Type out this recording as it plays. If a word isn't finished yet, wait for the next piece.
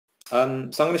So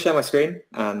I'm going to share my screen,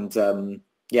 and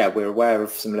yeah, we're aware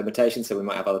of some limitations, so we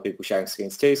might have other people sharing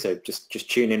screens too. So just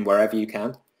tune in wherever you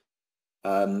can.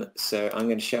 So I'm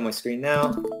going to share my screen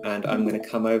now, and I'm going to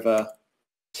come over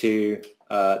to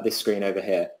this screen over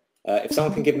here. If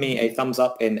someone can give me a thumbs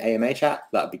up in AMA chat,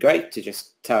 that would be great to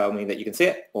just tell me that you can see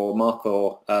it. Or Mark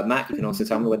or Matt, you can also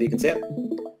tell me whether you can see it.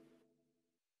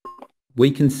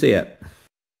 We can see it.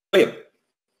 Brilliant.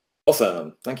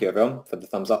 Awesome. Thank you, everyone, for the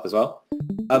thumbs up as well.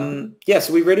 Yeah,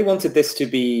 so we really wanted this to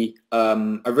be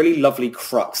a really lovely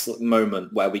crux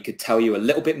moment where we could tell you a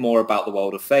little bit more about the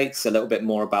World of Fates, a little bit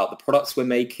more about the products we're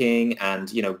making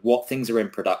and, what things are in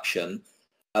production.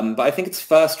 But I think it's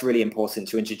first really important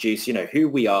to introduce, who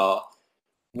we are,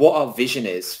 what our vision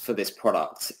is for this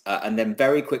product, and then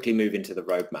very quickly move into the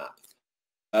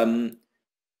roadmap.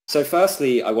 So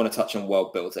firstly, I want to touch on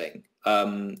world building.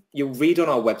 You'll read on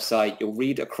our website, you'll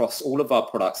read across all of our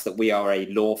products that we are a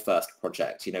lore-first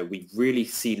project. We really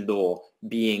see lore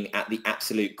being at the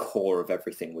absolute core of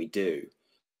everything we do.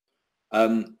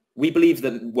 We believe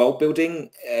that world building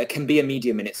can be a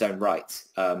medium in its own right.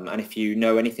 And if you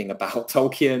know anything about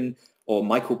Tolkien or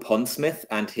Michael Pondsmith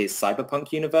and his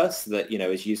cyberpunk universe that,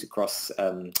 is used across,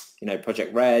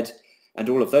 Project Red and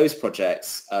all of those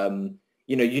projects,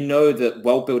 you know that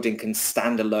world building can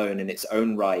stand alone in its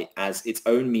own right as its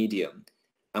own medium.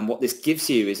 And what this gives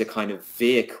you is a kind of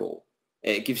vehicle.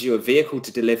 It gives you a vehicle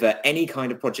to deliver any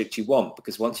kind of project you want,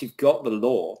 because once you've got the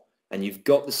lore and you've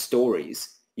got the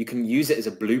stories, you can use it as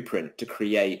a blueprint to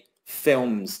create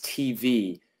films,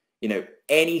 TV,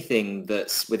 anything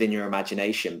that's within your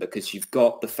imagination, because you've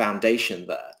got the foundation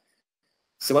there.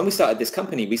 So when we started this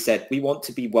company, we said we want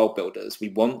to be world builders. We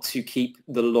want to keep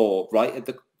the lore right at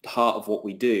the heart of what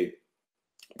we do,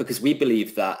 because we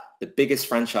believe that the biggest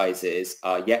franchises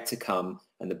are yet to come,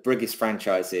 and the biggest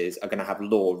franchises are going to have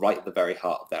lore right at the very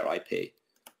heart of their IP.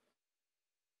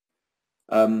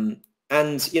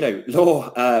 And,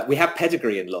 lore, we have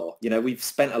pedigree in lore. We've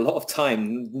spent a lot of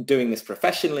time doing this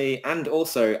professionally and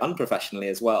also unprofessionally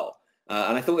as well.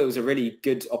 And I thought it was a really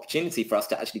good opportunity for us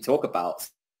to actually talk about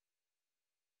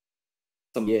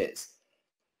some years.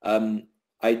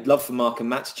 I'd love for Mark and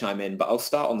Matt to chime in, but I'll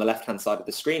start on the left-hand side of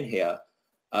the screen here.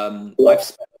 I've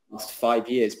spent the last 5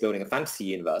 years building a fantasy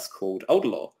universe called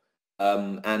Olderlore.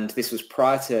 And this was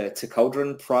prior to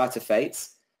Cauldron, prior to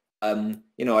Fates.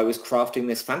 I was crafting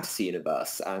this fantasy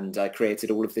universe, and I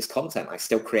created all of this content. I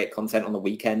still create content on the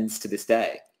weekends to this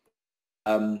day.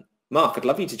 Mark, I'd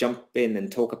love you to jump in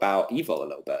and talk about Evil a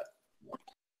little bit.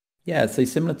 Yeah, so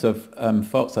similar to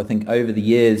Fox, I think over the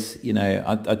years,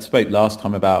 I spoke last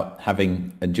time about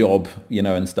having a job,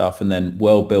 and stuff, and then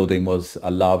world building was a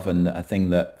love and a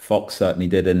thing that Fox certainly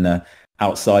did in the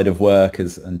outside of work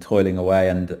and toiling away.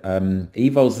 And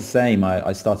Evol's the same.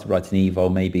 I started writing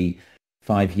Evol maybe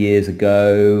 5 years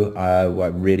ago. I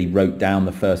really wrote down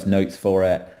the first notes for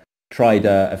it. Tried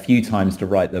a few times to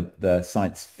write the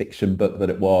science fiction book that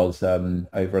it was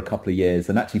over a couple of years.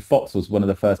 And actually Fox was one of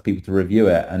the first people to review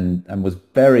it and was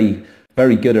very,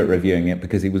 very good at reviewing it,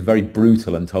 because he was very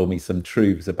brutal and told me some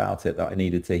truths about it that I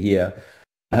needed to hear.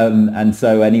 And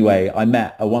so anyway, I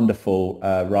met a wonderful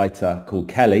writer called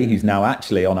Kelly, who's now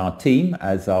actually on our team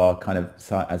as our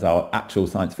actual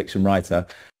science fiction writer.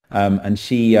 And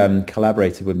she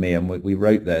collaborated with me, and we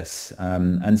wrote this.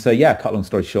 And so, yeah, cut long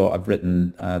story short, I've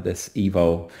written this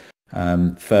Evol,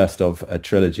 first of a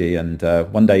trilogy, and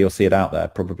one day you'll see it out there,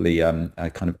 probably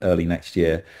kind of early next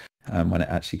year when it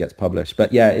actually gets published.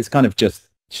 But yeah, it's kind of just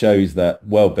shows that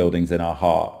world building's in our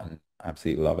heart, and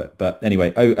absolutely love it. But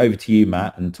anyway, over to you,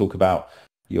 Matt, and talk about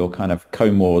your kind of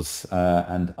Comb Wars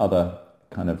and other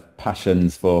kind of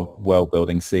passions for world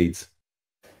building seeds.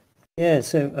 Yeah,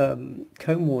 so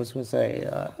Comb Wars was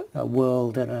a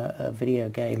world and a video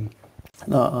game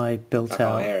that I built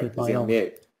out with my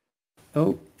own.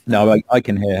 Oh, no, I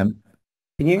can hear him.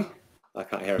 Can you? I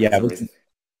can't hear him.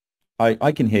 Yeah,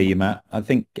 I can hear you, Matt. I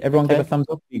think everyone give a thumbs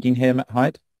up. You can hear Matt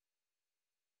Hyde.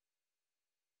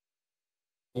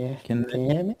 Yeah. Can you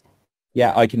hear me?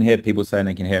 Yeah, I can hear people saying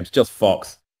they can hear him. It's just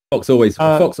Fox. Fox always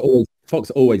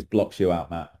blocks you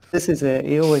out, Matt. This is it.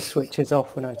 He always switches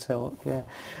off when I talk. Yeah.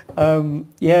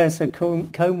 So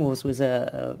Comb Wars was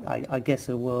I guess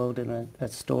a world and a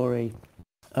story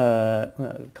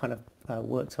kind of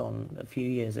worked on a few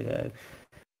years ago,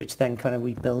 which then kind of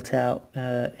we built out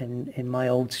in my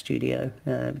old studio.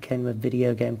 It became a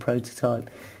video game prototype,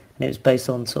 and it was based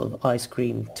on sort of ice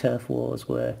cream turf wars,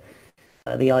 where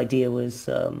the idea was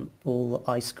all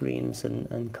ice creams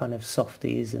and kind of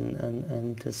softies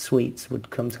and the sweets would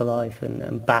come to life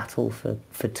and battle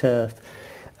for turf.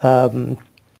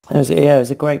 It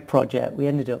was a great project. We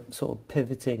ended up sort of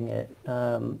pivoting it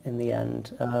in the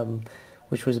end,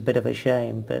 which was a bit of a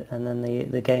shame. And then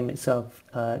the game itself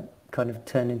kind of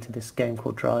turned into this game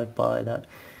called Drive By that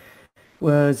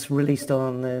was released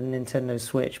on the Nintendo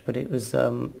Switch. But it was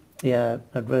yeah,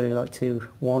 I'd really like to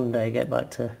one day get back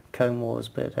to Clone Wars,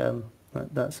 but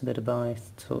that's a bit of my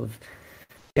sort of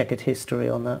checkered history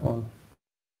on that one.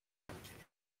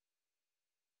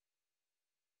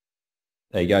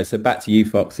 There you go. So back to you,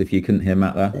 Fox, if you couldn't hear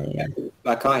Matt there. Yeah.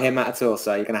 I can't hear Matt at all,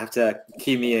 so you're going to have to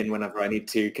cue me in whenever I need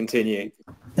to continue.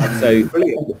 So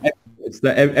brilliant. It's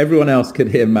that everyone else could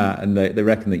hear Matt, and they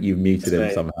reckon that you've muted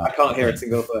him somehow. I can't hear a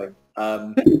single thing.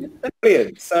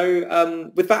 Brilliant.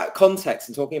 So with that context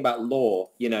and talking about lore,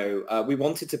 you know, we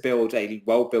wanted to build a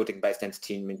world-building based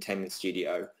entertainment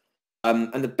studio.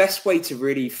 And the best way to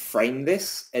really frame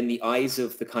this in the eyes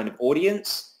of the kind of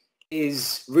audience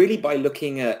is really by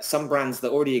looking at some brands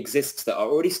that already exist that are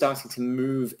already starting to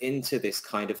move into this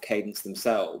kind of cadence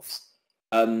themselves.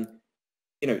 You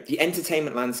know, the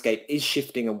entertainment landscape is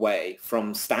shifting away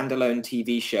from standalone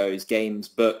TV shows, games,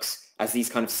 books as these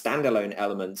kind of standalone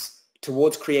elements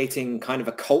towards creating kind of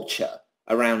a culture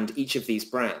around each of these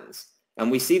brands.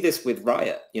 And we see this with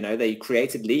Riot. You know, they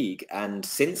created League, and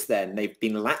since then they've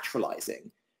been lateralizing.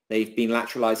 They've been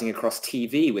lateralizing across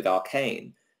TV with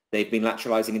Arcane. They've been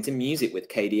lateralizing into music with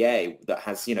KDA that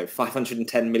has, you know,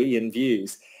 510 million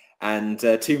views and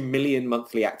 2 million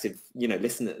monthly active, you know,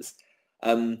 listeners.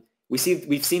 We've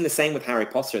seen the same with Harry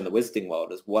Potter in the Wizarding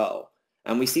World as well.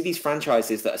 And we see these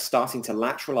franchises that are starting to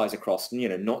lateralize across, you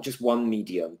know, not just one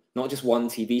medium, not just one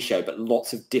TV show, but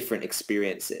lots of different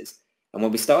experiences. And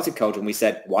when we started Cauldron, we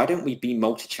said, why don't we be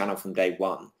multi-channel from day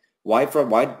one? Why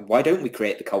don't we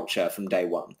create the culture from day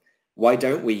one? Why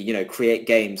don't we, you know, create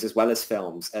games as well as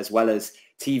films, as well as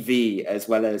TV, as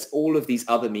well as all of these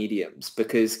other mediums?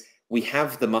 Because we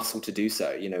have the muscle to do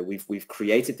so. You know, we've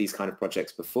created these kind of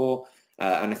projects before,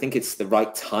 and I think it's the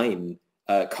right time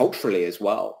culturally as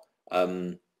well.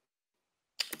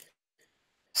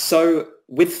 So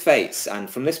with Fates, and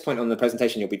from this point on the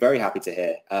presentation, you'll be very happy to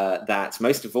hear that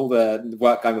most of all the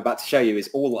work I'm about to show you is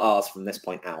all ours from this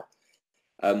point out.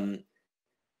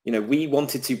 You know, we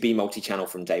wanted to be multi-channel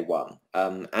from day one.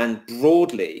 And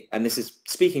broadly, and this is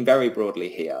speaking very broadly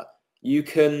here, you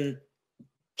can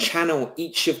channel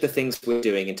each of the things we're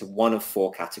doing into one of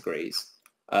four categories.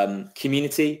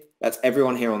 Community, that's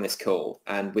everyone here on this call.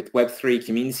 And with Web3,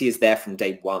 community is there from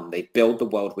day one. They build the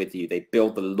world with you. They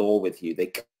build the lore with you.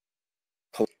 They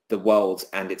hold the world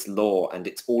and its lore and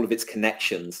its all of its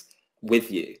connections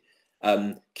with you.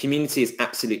 Community is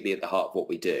absolutely at the heart of what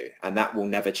we do, and that will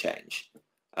never change.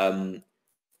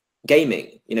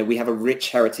 Gaming, you know, we have a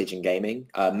rich heritage in gaming.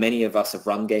 Many of us have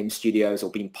run game studios or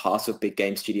been part of big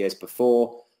game studios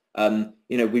before. You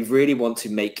know, we really want to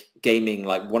make gaming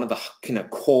like one of the kind of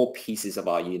core pieces of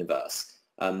our universe.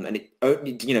 And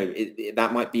it, you know,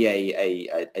 that might be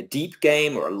a deep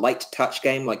game or a light touch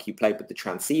game like you played with the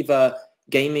Transceiver.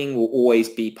 Gaming will always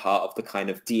be part of the kind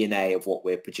of DNA of what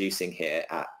we're producing here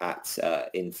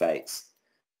in Fates.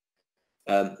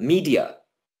 Media.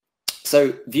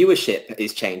 So viewership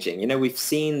is changing. You know, we've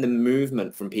seen the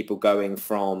movement from people going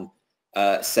from,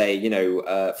 say, you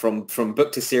know, from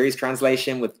book to series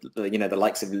translation with, you know, the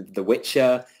likes of The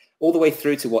Witcher, all the way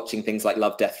through to watching things like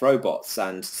Love, Death, Robots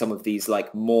and some of these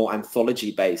like more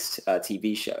anthology-based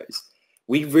TV shows.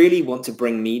 We really want to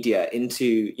bring media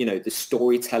into, you know, the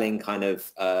storytelling kind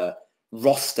of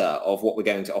roster of what we're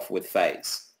going to offer with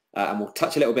Fates. And we'll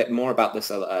touch a little bit more about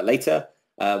this later.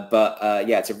 But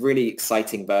yeah, it's a really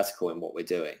exciting vertical in what we're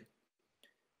doing.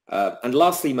 And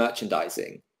lastly,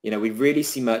 merchandising. You know, we really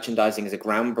see merchandising as a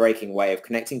groundbreaking way of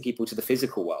connecting people to the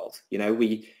physical world. You know,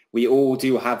 we all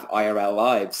do have IRL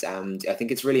lives, and I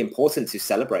think it's really important to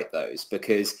celebrate those,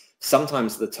 because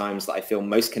sometimes the times that I feel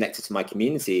most connected to my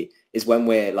community is when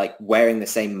we're like wearing the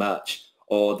same merch,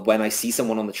 or when I see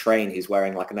someone on the train who's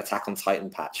wearing like an Attack on Titan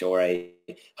patch or a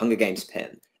Hunger Games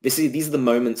pin. These are the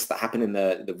moments that happen in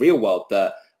the real world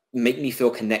that make me feel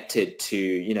connected to,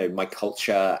 you know, my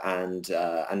culture and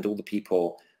all the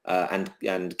people and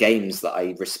games that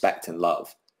I respect and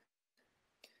love.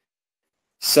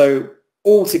 So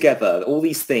all together, all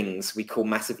these things we call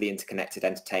massively interconnected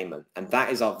entertainment, and that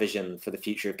is our vision for the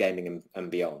future of gaming and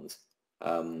beyond.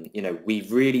 You know, we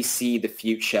really see the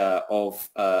future of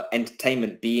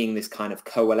entertainment being this kind of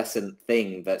coalescent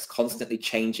thing that's constantly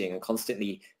changing and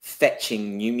constantly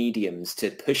fetching new mediums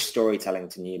to push storytelling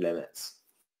to new limits.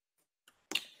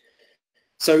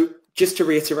 So just to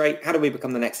reiterate, how do we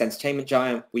become the next entertainment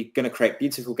giant? We're going to create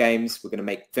beautiful games. We're going to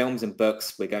make films and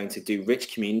books. We're going to do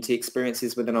rich community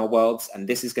experiences within our worlds. And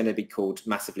this is going to be called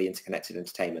massively interconnected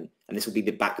entertainment. And this will be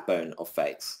the backbone of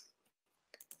Fates.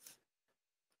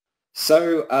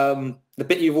 So the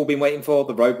bit you've all been waiting for,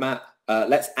 the roadmap,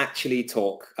 let's actually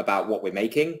talk about what we're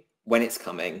making, when it's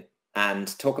coming,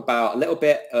 and talk about a little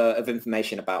bit of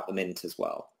information about the Mint as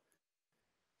well.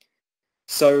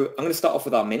 So I'm going to start off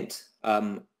with our Mint.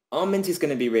 Our Mint is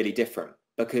going to be really different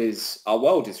because our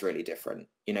world is really different.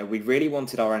 You know, we really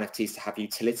wanted our NFTs to have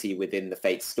utility within the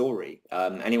Fate story.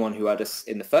 Anyone who heard us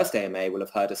in the first AMA will have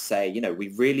heard us say, you know,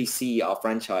 we really see our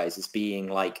franchise as being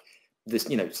like this,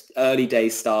 you know, early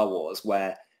days Star Wars,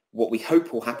 where what we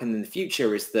hope will happen in the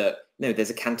future is that, you know, there's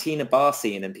a cantina bar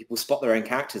scene and people spot their own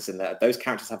characters and that those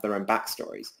characters have their own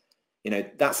backstories. You know,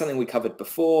 that's something we covered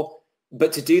before.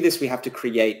 But to do this, we have to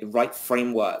create the right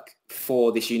framework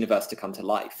for this universe to come to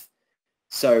life.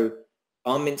 So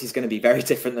our Mint is going to be very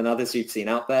different than others you've seen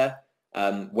out there.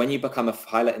 When you become a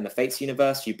pilot in the Fates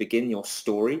universe, you begin your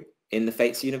story in the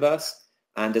Fates universe.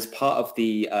 And as part of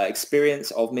the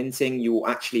experience of minting, you will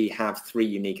actually have 3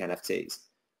 unique NFTs.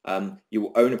 You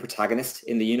will own a protagonist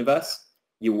in the universe,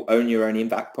 you will own your own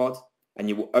Evac pod, and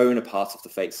you will own a part of the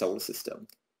Fate solar system.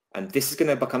 And this is going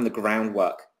to become the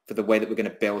groundwork for the way that we're going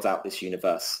to build out this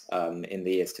universe in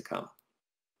the years to come.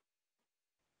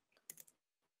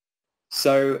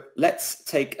 So let's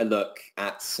take a look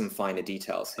at some finer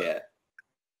details here.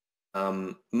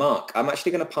 Mark, I'm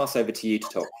actually going to pass over to you to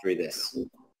talk through this.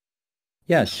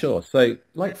 Yeah, sure. So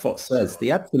like Fox says,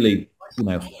 the absolute, you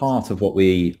know, heart of what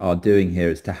we are doing here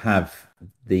is to have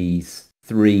these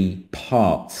 3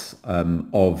 parts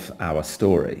of our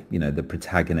story, you know, the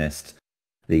protagonist,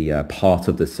 the part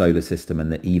of the solar system,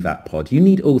 and the Evac pod. You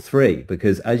need all 3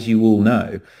 because, as you all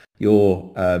know,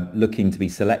 you're looking to be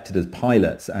selected as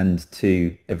pilots and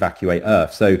to evacuate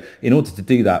Earth. So in order to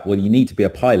do that, well, you need to be a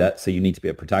pilot, so you need to be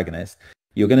a protagonist.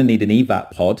 You're going to need an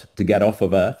Evac pod to get off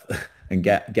of Earth and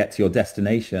get to your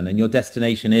destination. And your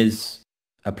destination is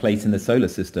a place in the solar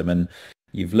system. And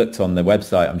you've looked on the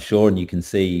website, I'm sure, and you can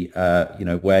see, you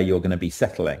know, where you're going to be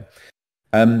settling.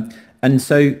 And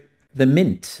so the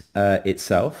Mint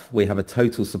itself, we have a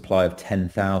total supply of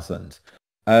 10,000.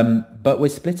 But we're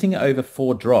splitting it over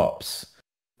 4 drops.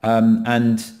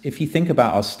 And if you think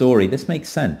about our story, this makes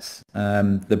sense.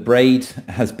 The Braid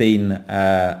has been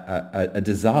a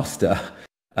disaster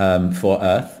for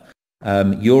Earth.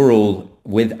 You're all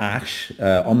with Ash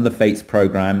on the Fates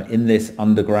program in this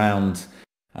underground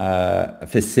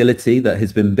facility that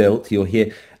has been built. You're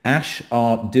here. Ash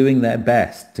are doing their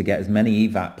best to get as many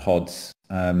Evac pods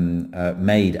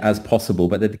made as possible,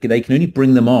 but they can only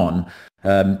bring them on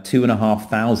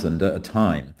 2,500 at a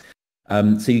time.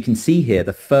 So you can see here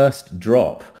the first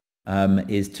drop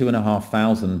is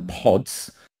 2,500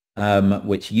 pods,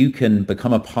 which you can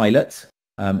become a pilot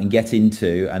and get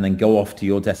into and then go off to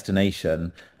your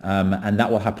destination. And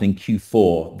that will happen in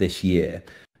Q4 this year.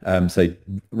 So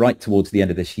right towards the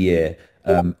end of this year,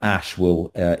 Ash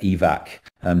will evac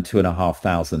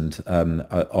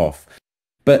 2,500 off.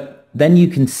 But then you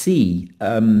can see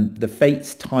the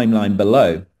Fates timeline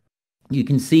below. You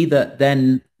can see that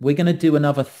then we're going to do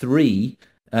another 3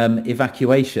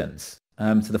 evacuations.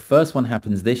 So the first one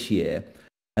happens this year,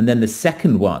 and then the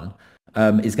second one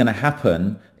is going to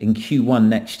happen in Q1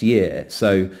 next year.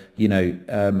 So, you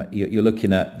know, you're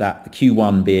looking at that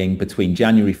Q1 being between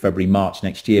January, February, March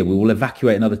next year. We will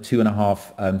evacuate another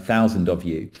 2,500 of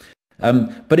you.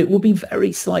 But it will be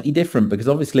very slightly different because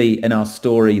obviously in our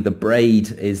story, the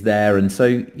Braid is there. And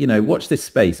so, you know, watch this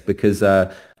space because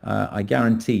I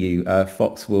guarantee you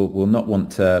Fox will not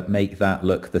want to make that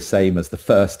look the same as the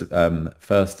first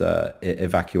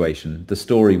evacuation. The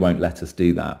story won't let us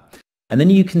do that. And then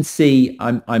you can see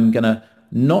I'm going to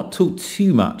not talk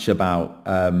too much about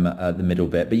the middle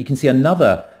bit, but you can see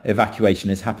another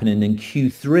evacuation is happening in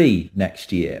Q3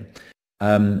 next year.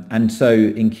 And so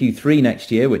in Q3 next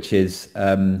year, which is,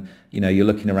 you know, you're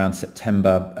looking around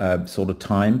September sort of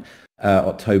time,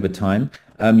 October time,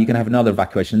 you can have another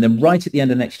evacuation. And then right at the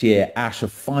end of next year, Ash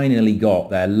have finally got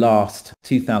their last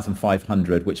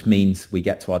 2,500, which means we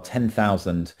get to our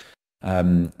 10,000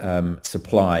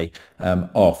 supply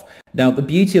off. Now, the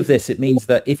beauty of this, it means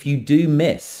that if you do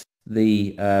miss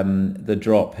the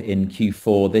drop in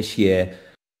Q4 this year,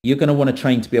 you're going to want to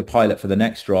train to be a pilot for the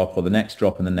next drop or the next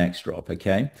drop and the next drop,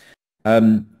 okay?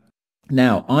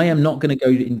 Now, I am not going to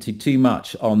go into too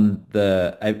much on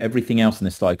everything else in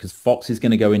this slide because Fox is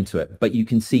going to go into it. But you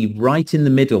can see right in the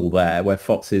middle there where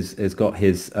Fox has got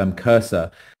his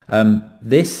cursor.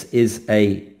 This is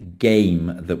a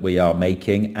game that we are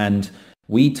making, and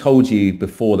We told you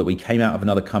before that we came out of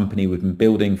another company we've been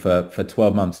building for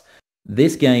 12 months.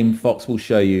 This game, Fox will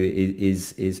show you,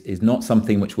 is not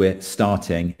something which we're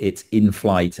starting. It's in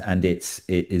flight, and it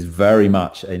is very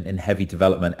much in heavy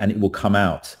development, and it will come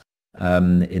out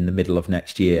in the middle of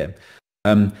next year.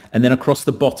 And then across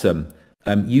the bottom,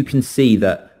 you can see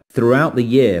that throughout the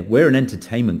year, we're an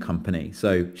entertainment company.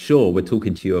 So sure, we're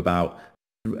talking to you about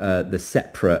the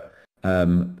separate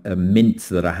mints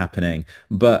that are happening,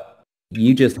 but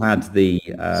you just had the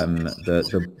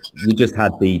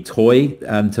toy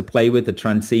to play with, the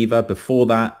transceiver. Before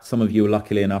that, some of you were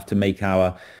luckily enough to make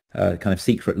our kind of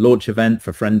secret launch event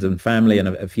for friends and family and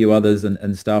a few others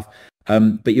and stuff.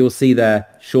 But you'll see there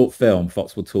short film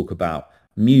Fox will talk about,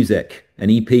 music, an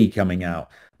EP coming out,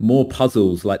 more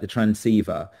puzzles like the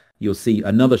transceiver. You'll see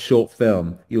another short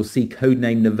film. You'll see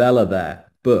Codename Novella there,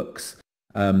 books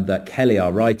that Kelly,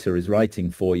 our writer, is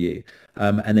writing for you.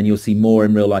 And then you'll see more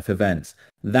in real life events.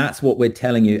 That's what we're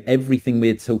telling you. Everything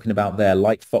we're talking about there,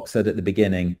 like Fox said at the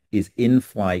beginning, is in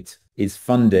flight, is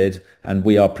funded, and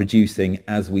we are producing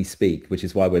as we speak, which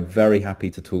is why we're very happy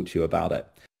to talk to you about it.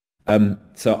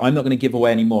 So I'm not going to give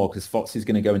away any more because Fox is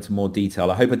going to go into more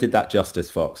detail. I hope I did that justice,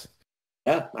 Fox.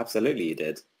 Yeah, absolutely you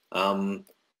did.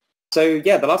 So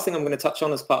yeah, the last thing I'm going to touch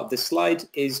on as part of this slide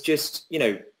is just,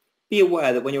 be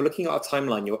aware that when you're looking at our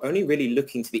timeline, you're only really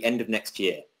looking to the end of next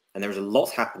year. And there's a lot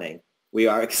happening. We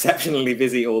are exceptionally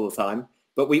busy all the time,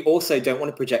 but we also don't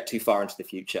want to project too far into the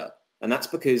future. And that's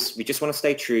because we just want to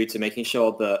stay true to making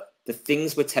sure that the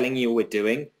things we're telling you we're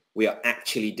doing, we are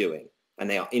actually doing, and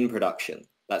they are in production.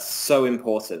 That's so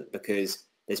important because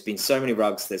there's been so many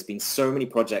rugs, there's been so many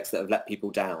projects that have let people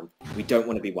down. We don't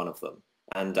want to be one of them.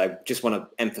 And I just want to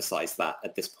emphasize that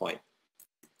at this point.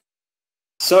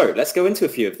 So let's go into a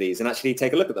few of these and actually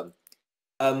take a look at them.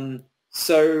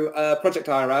 Project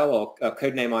IRL, or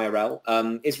Codename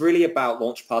IRL, is really about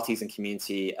launch parties and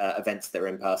community events that are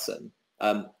in person.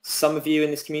 Some of you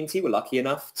in this community were lucky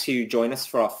enough to join us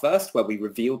for our first, where we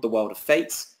revealed the world of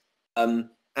Fates.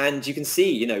 And you can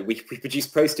see, we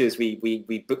produced posters,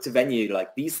 we booked a venue,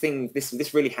 like these things,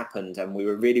 this really happened, and we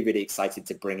were really, really excited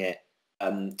to bring it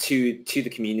to the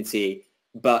community.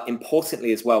 But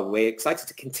importantly as well, we're excited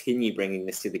to continue bringing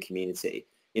this to the community.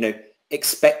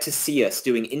 Expect to see us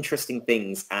doing interesting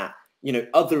things at,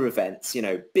 other events,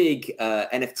 big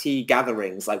NFT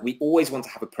gatherings. Like, we always want to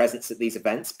have a presence at these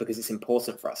events because it's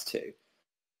important for us to.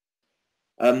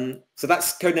 So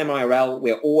that's Codename IRL.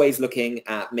 We're always looking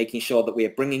at making sure that we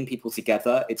are bringing people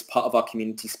together. It's part of our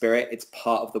community spirit. It's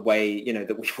part of the way,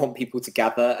 that we want people to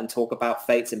gather and talk about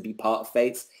Fates and be part of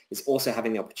Fates. It's also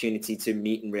having the opportunity to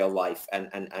meet in real life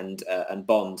and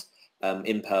bond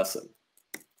in person.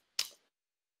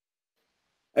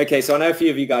 Okay, so I know a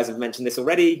few of you guys have mentioned this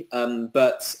already,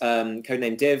 but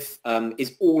Codename Div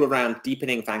is all around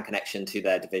deepening fan connection to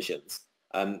their divisions.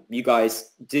 You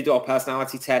guys did our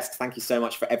personality test. Thank you so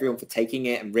much for everyone for taking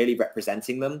it and really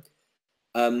representing them.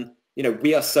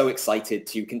 We are so excited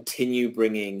to continue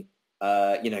bringing,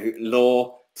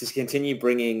 lore, to continue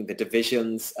bringing the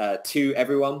divisions to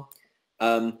everyone.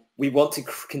 We want to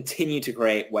continue to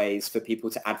create ways for people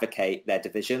to advocate their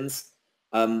divisions.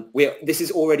 This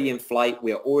is already in flight.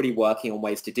 We are already working on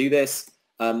ways to do this.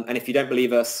 And if you don't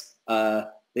believe us,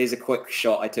 here's a quick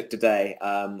shot I took today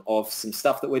of some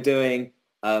stuff that we're doing.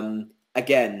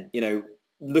 Again,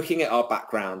 looking at our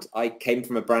background, I came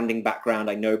from a branding background.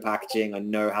 I know packaging. I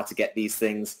know how to get these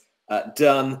things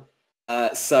done.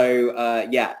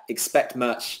 Yeah, expect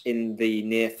merch in the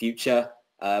near future.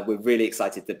 We're really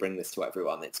excited to bring this to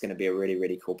everyone. It's going to be a really,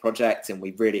 really cool project, and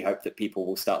we really hope that people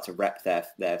will start to rep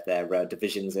their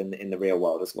divisions in the real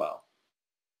world as well.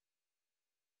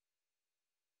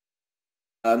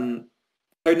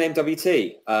 Codename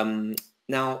WT.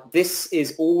 Now, this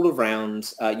is all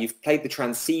around, you've played the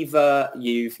transceiver,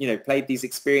 you've played these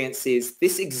experiences.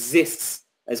 This exists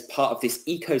as part of this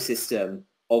ecosystem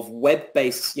of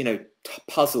web-based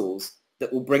puzzles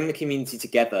that will bring the community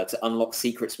together to unlock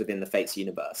secrets within the Fates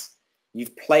universe.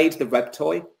 You've played the Reb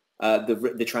Toy,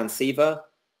 the transceiver.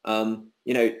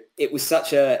 It was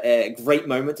such a great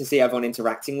moment to see everyone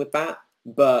interacting with that.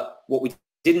 But what we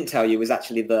didn't tell you is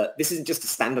actually that this isn't just a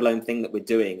standalone thing that we're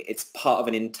doing. It's part of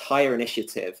an entire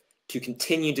initiative to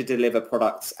continue to deliver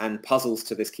products and puzzles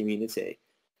to this community.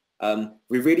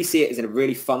 We really see it as a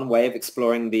really fun way of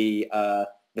exploring the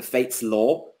Fates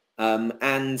lore. Like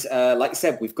I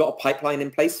said, we've got a pipeline in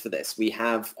place for this. We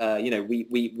have,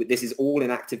 this is all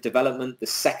in active development. The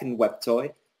second web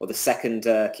toy, or the second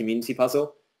community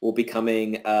puzzle, will be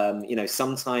coming,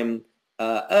 sometime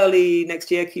early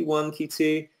next year, Q1,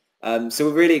 Q2. So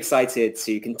we're really excited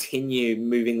to continue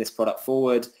moving this product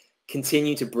forward,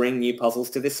 continue to bring new puzzles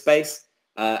to this space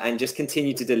and just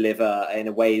continue to deliver in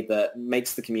a way that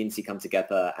makes the community come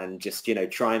together and just,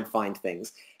 try and find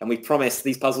things. And we promise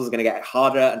these puzzles are going to get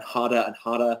harder and harder and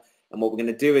harder. And what we're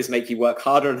going to do is make you work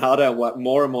harder and harder and work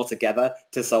more and more together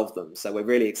to solve them. So we're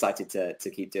really excited to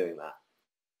keep doing that.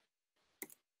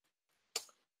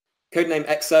 Codename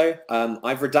EXO,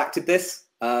 I've redacted this,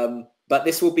 but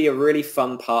this will be a really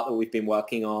fun part that we've been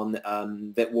working on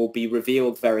that will be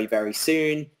revealed very, very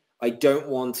soon. I don't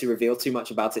want to reveal too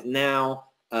much about it now,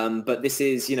 but this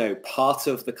is, part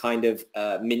of the kind of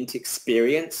Mint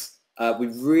experience. We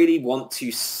really want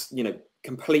to,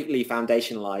 completely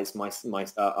foundationalize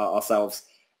ourselves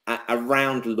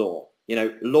around lore.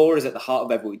 Lore is at the heart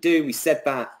of everything we do. We said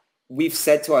that. We've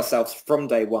said to ourselves from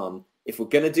day one, if we're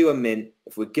going to do a Mint,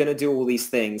 if we're going to do all these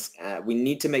things, we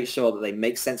need to make sure that they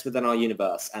make sense within our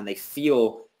universe and they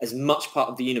feel as much part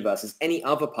of the universe as any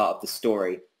other part of the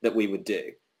story that we would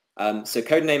do. So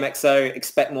Codename EXO,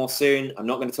 expect more soon. I'm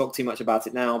not going to talk too much about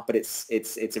it now, but it's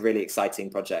a really exciting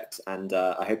project, and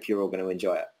I hope you're all going to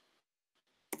enjoy it.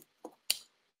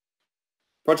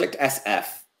 Project SF.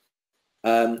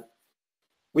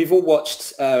 We've all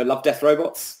watched Love, Death,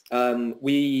 Robots.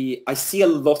 I see a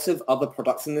lot of other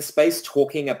products in this space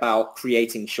talking about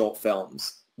creating short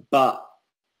films, but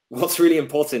what's really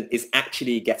important is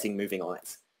actually getting moving on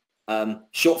it.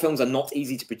 Short films are not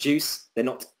easy to produce. They're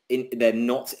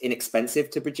not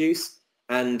inexpensive to produce.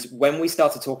 And when we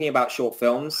started talking about short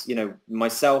films,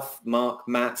 myself, Mark,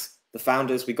 Matt, the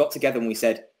founders, we got together and we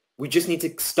said, we just need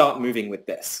to start moving with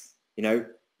this.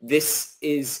 This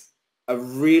is a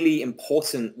really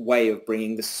important way of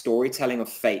bringing the storytelling of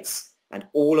Fates and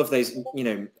all of those,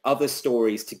 other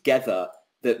stories together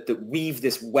that weave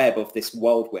this web of this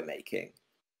world we're making.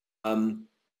 Codename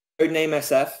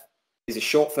SF is a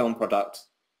short film product.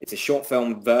 It's a short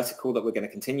film vertical that we're going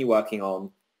to continue working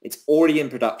on. It's already in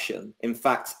production. In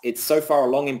fact, it's so far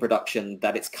along in production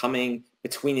that it's coming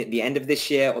between the end of this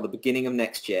year or the beginning of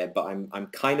next year. But I'm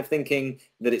kind of thinking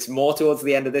that it's more towards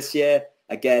the end of this year.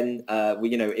 Again,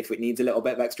 if it needs a little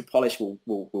bit of extra polish,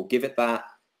 we'll give it that.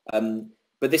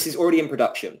 But this is already in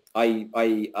production.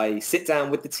 I sit down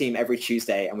with the team every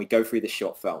Tuesday and we go through this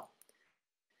short film.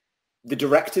 The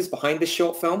directors behind this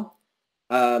short film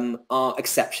are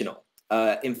exceptional.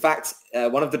 In fact,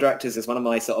 one of the directors is one of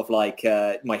my sort of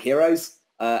my heroes.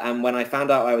 And when I found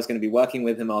out I was going to be working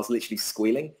with him, I was literally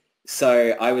squealing.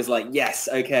 So I was like, yes,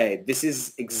 okay, this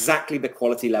is exactly the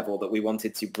quality level that we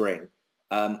wanted to bring.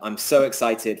 I'm so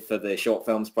excited for the short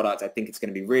films product. I think it's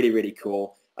going to be really, really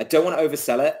cool. I don't want to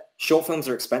oversell it. Short films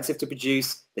are expensive to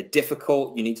produce. They're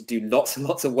difficult. You need to do lots and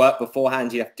lots of work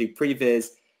beforehand. You have to do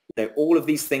previs. All of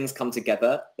these things come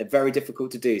together. They're very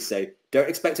difficult to do. So don't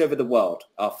expect over the world.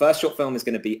 Our first short film is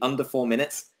going to be under 4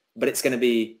 minutes, but it's going to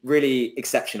be really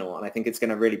exceptional. And I think it's going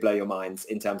to really blow your minds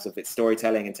in terms of its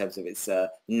storytelling, in terms of its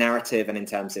narrative, and in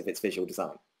terms of its visual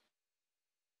design.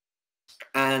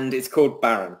 And it's called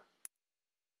Baron.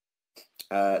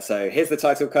 So here's the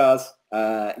title card.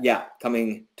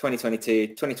 Coming 2022,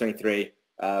 2023.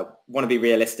 Want to be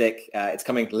realistic. It's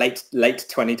coming late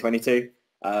 2022.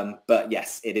 But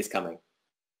yes, it is coming.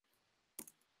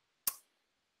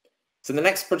 So the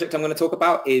next project I'm going to talk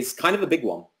about is kind of a big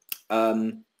one.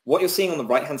 What you're seeing on the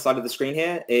right-hand side of the screen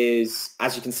here is,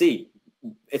 as you can see,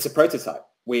 it's a prototype.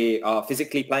 We are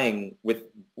physically playing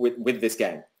with this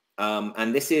game.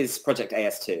 And this is Project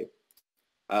AS2.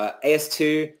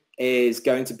 AS2 is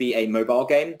going to be a mobile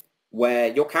game where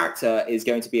your character is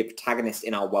going to be a protagonist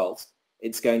in our world.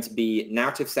 It's going to be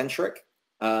narrative-centric.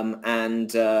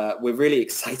 And we're really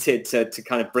excited to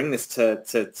kind of bring this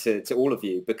to all of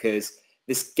you, because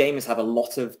this game has had a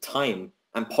lot of time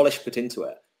and polish put into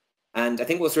it. And I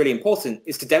think what's really important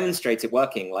is to demonstrate it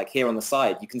working. Like here on the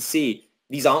side, you can see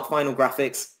these aren't final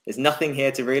graphics. There's nothing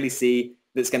here to really see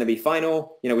that's going to be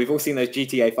final. We've all seen those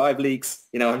GTA 5 leaks.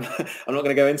 I'm not going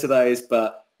to go into those,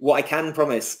 but what I can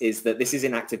promise is that this is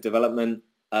in active development.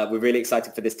 We're really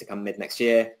excited for this to come mid next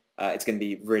year. It's going to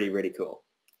be really, really cool.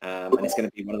 And it's going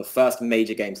to be one of the first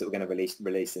major games that we're going to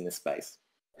release in this space.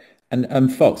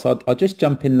 And Fox, I'll just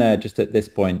jump in there just at this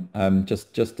point,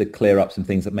 just to clear up some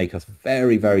things that make us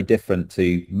very, very different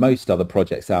to most other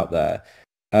projects out there.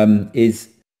 Is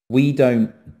we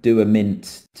don't do a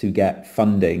Mint to get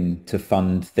funding to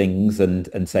fund things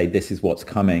and say this is what's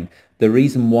coming. The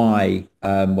reason why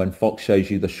when Fox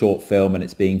shows you the short film and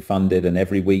it's being funded, and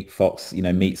every week Fox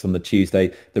meets on the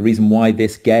Tuesday, the reason why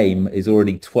this game is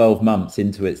already 12 months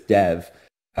into its dev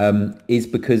is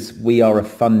because we are a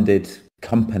funded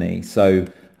company. So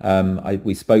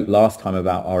we spoke last time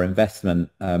about our investment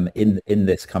in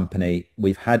this company.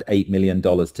 We've had $8 million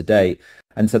to date.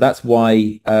 And so that's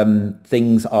why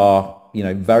things are,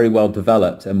 very well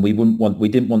developed, and we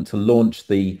didn't want to launch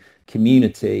the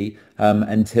community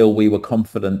until we were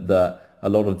confident that a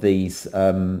lot of these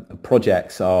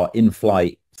projects are in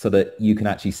flight, so that you can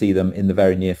actually see them in the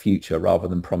very near future rather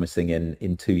than promising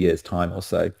in 2 years' time or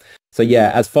so. So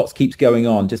yeah, as Fox keeps going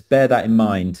on, just bear that in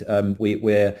mind.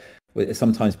 We're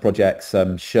sometimes projects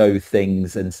show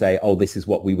things and say, oh, this is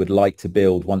what we would like to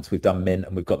build once we've done mint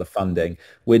and we've got the funding.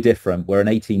 We're different. We're an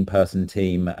 18-person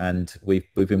team, and we've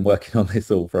been working on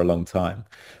this all for a long time.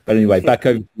 But anyway, back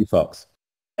over to you, Fox.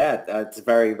 Yeah, that's a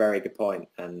very, very good point.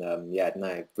 And yeah,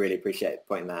 no, really appreciate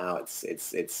pointing that out.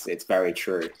 It's very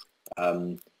true.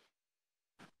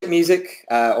 Music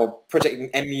or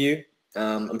Project MU.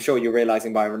 I'm sure you're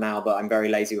realizing by now that I'm very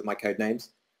lazy with my code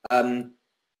names.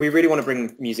 We really want to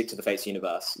bring music to the Fates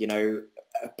universe.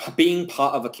 Being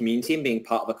part of a community and being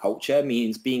part of a culture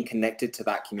means being connected to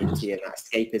that community and that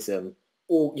escapism,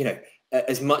 or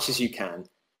as much as you can.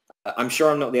 I'm sure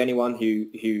I'm not the only one who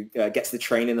gets the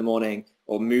train in the morning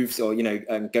or moves or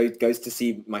goes to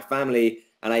see my family,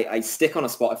 and I stick on a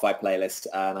Spotify playlist,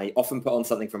 and I often put on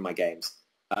something from my games.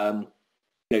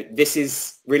 This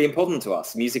is really important to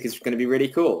us. Music is going to be really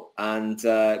cool, and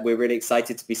we're really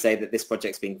excited to say that this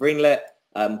project's being greenlit.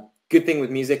 Good thing with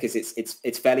music is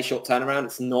it's fairly short turnaround.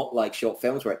 It's not like short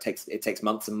films where it takes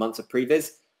months and months of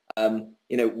previs.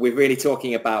 We're really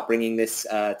talking about bringing this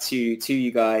to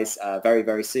you guys very,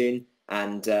 very soon,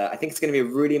 and I think it's going to be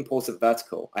a really important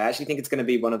vertical. I actually think it's going to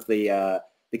be one of the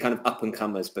kind of up and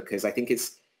comers, because I think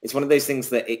it's one of those things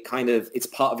that it's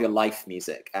part of your life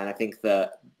music, and I think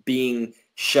that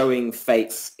showing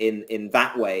Fates in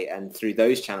that way and through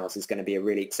those channels is going to be a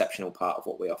really exceptional part of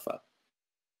what we offer.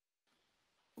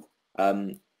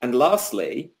 And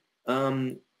lastly,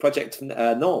 Project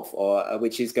North,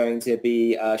 which is going to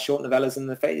be short novellas in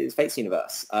the Fates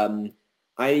universe.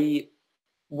 I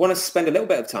want to spend a little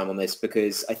bit of time on this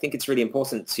because I think it's really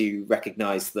important to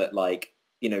recognize that,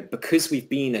 because we've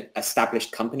been an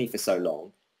established company for so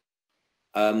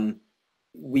long,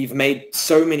 we've made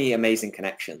so many amazing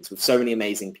connections with so many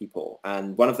amazing people.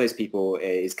 And one of those people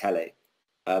is Kelly.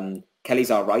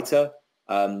 Kelly's our writer.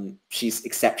 She's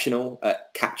exceptional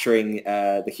at capturing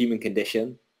the human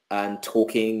condition and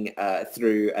talking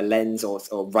through a lens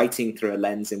or writing through a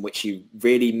lens in which you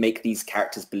really make these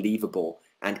characters believable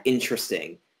and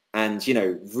interesting, and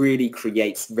really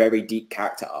creates very deep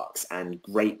character arcs and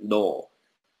great lore.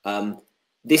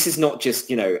 This is not just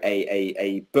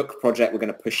a book project we're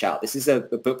going to push out. This is a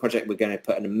book project we're going to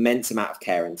put an immense amount of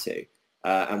care into,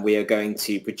 and we are going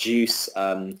to produce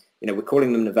we're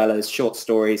calling them novellas, short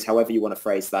stories, however you want to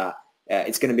phrase that.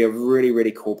 It's going to be a really,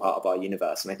 really cool part of our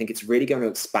universe. And I think it's really going to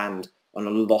expand on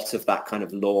a lot of that kind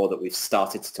of lore that we've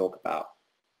started to talk about.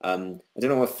 I don't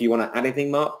know if you want to add anything,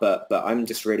 Mark, but I'm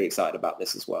just really excited about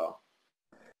this as well.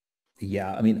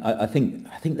 Yeah, I mean, I think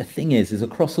the thing is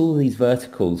across all these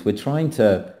verticals, we're trying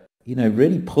to,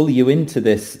 really pull you into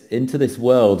this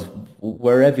world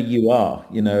wherever you are.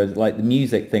 Like the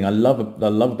music thing, I love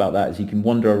about that is you can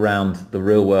wander around the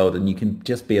real world and you can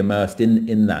just be immersed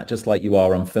in that, just like you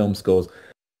are on film scores.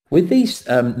 With these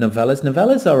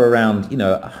novellas are around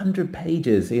 100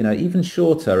 pages, even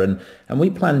shorter, and we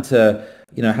plan to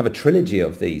have a trilogy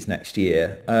of these next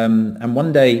year, and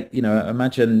one day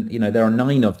imagine there are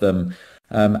 9 of them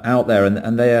out there,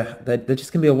 and they're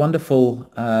just going to be a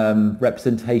wonderful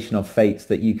representation of Fates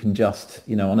that you can just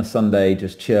on a Sunday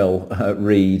just chill,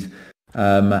 read,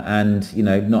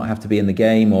 and not have to be in the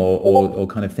game or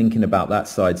kind of thinking about that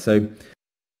side. So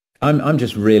I'm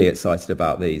just really excited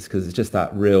about these because it's just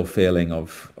that real feeling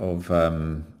of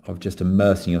just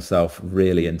immersing yourself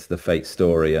really into the Fate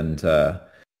story, and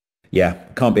yeah,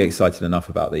 can't be excited enough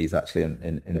about these actually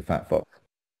in Fat Fox.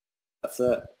 That's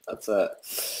it.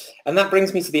 And that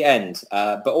brings me to the end,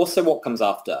 but also what comes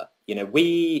after.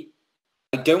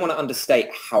 I don't want to understate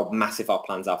how massive our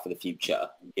plans are for the future,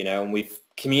 and we've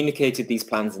communicated these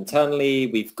plans internally.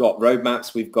 We've got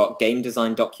roadmaps, we've got game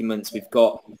design documents, we've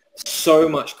got so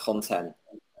much content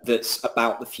that's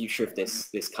about the future of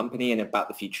this company and about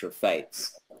the future of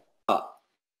Fates. But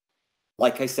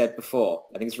like I said before,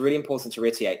 I think it's really important to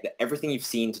reiterate that everything you've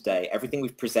seen today, everything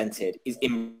we've presented is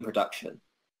in production.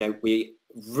 We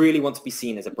really want to be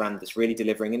seen as a brand that's really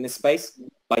delivering in this space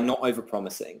by not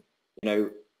overpromising,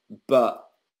 but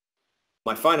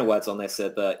my final words on this are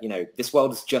that, this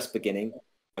world is just beginning.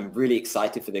 I'm really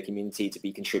excited for the community to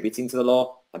be contributing to the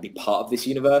lore and be part of this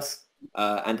universe.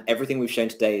 And everything we've shown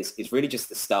today is really just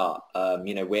the start.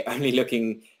 We're only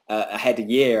looking ahead a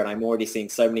year, and I'm already seeing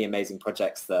so many amazing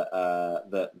projects that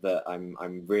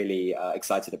I'm really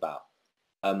excited about.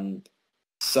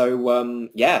 So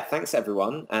yeah, thanks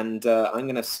everyone, and I'm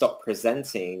going to stop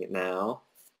presenting now.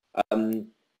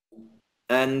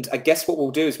 And I guess what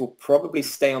we'll do is we'll probably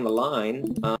stay on the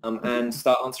line and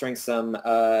start answering some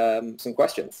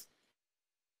questions.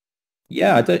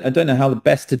 Yeah, I don't know how the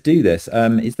best to do this.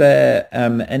 Is there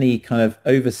any kind of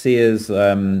overseers,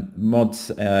 mods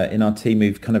in our team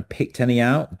who've kind of picked any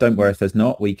out? Don't worry if there's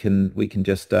not. We can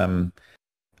just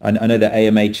I know the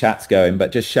AMA chat's going,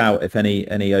 but just shout if any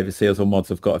overseers or mods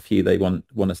have got a few they want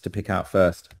us to pick out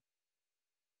first.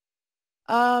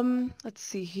 Let's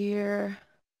see here.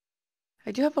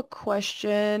 I do have a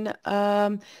question.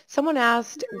 Someone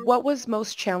asked, what was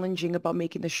most challenging about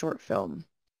making the short film?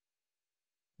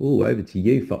 Oh, over to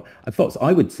you, Fox. Fox,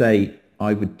 I would say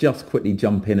I would just quickly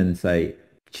jump in and say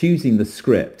choosing the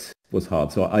script was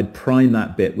hard. So I'd prime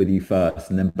that bit with you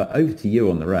first, and then but over to you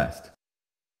on the rest.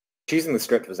 Choosing the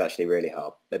script was actually really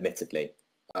hard, admittedly.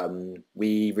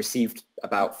 We received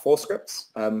about 4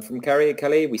 scripts from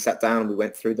Kelly. We sat down, we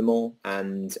went through them all,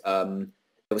 and there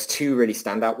was 2 really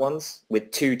standout ones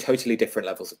with 2 totally different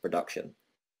levels of production.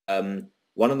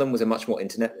 One of them was a much more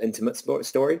intimate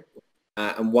story,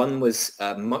 and one was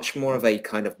much more of a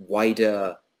kind of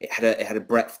wider. It had a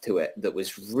breadth to it that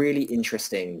was really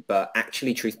interesting, but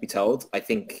actually, truth be told, I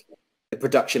think the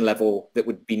production level that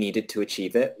would be needed to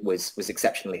achieve it was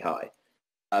exceptionally high.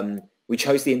 We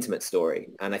chose the intimate story,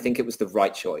 and I think it was the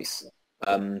right choice.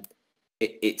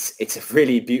 It's a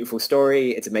really beautiful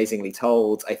story. It's amazingly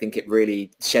told. I think it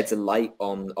really sheds a light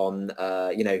on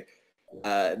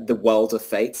the world of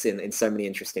Fates in so many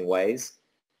interesting ways.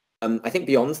 I think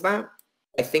beyond that,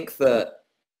 I think that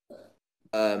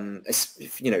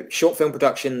short film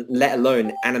production, let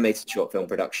alone animated short film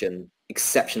production,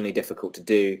 exceptionally difficult to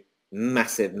do.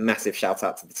 Massive shout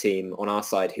out to the team on our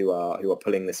side who are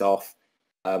pulling this off.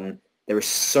 There is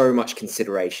so much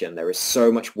consideration. There is so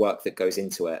much work that goes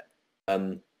into it.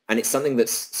 And it's something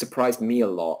that's surprised me a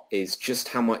lot is just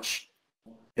how much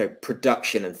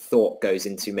production and thought goes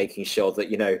into making sure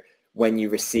that when you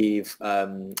receive all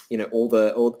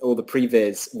the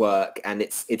previs work and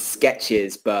it's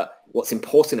sketches, but what's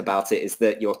important about it is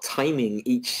that you're timing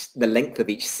the length of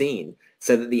each scene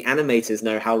so that the animators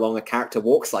know how long a character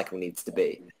walk cycle needs to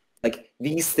be. Like,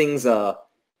 these things are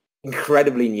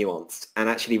incredibly nuanced and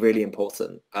actually really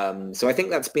important. So I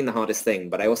think that's been the hardest thing,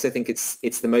 but I also think it's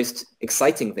the most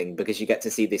exciting thing because you get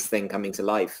to see this thing coming to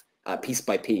life piece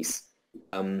by piece.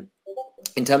 In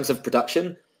terms of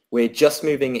production, we're just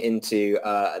moving into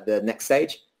the next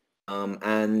stage.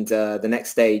 And the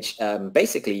next stage,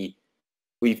 basically,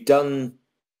 we've done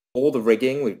all the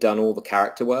rigging, we've done all the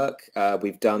character work,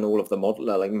 we've done all of the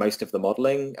most of the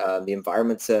modeling. The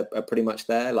environments are pretty much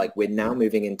there. Like, we're now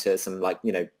moving into some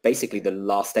basically the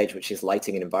last stage, which is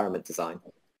lighting and environment design.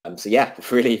 So yeah,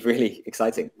 really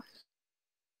exciting.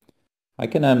 I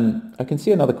can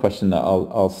see another question that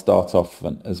I'll start off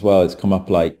as well. It's come up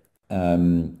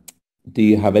do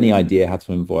you have any idea how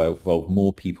to involve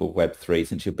more people with Web3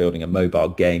 since you're building a mobile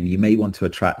game? You may want to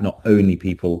attract not only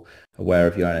people aware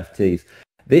of your NFTs.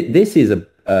 This is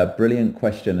a brilliant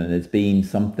question, and it's been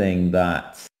something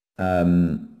that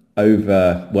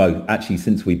actually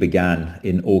since we began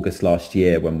in August last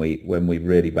year when we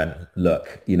really went,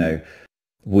 look,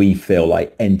 we feel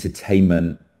like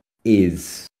entertainment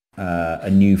is a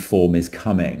new form is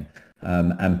coming,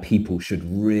 and people should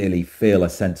really feel a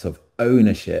sense of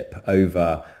ownership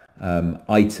over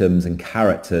items and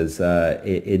characters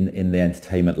in the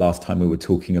entertainment. Last time we were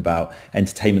talking about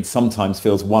entertainment sometimes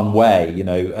feels one way,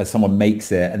 as someone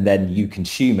makes it and then you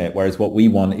consume it, whereas what we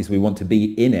want is we want to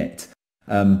be in it,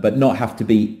 but not have to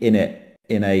be in it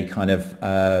in a kind of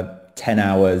 10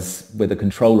 hours with a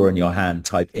controller in your hand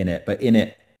type in it, but in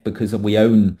it because we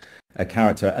own a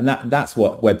character, and that's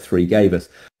what Web3 gave us.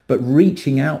 But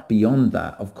reaching out beyond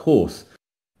that, of course,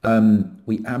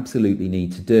 we absolutely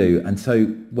need to do. And so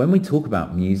when we talk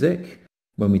about music,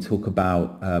 when we talk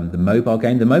about the mobile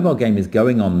game is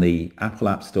going on the Apple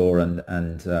App Store and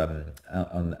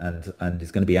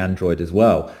is going to be Android as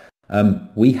well.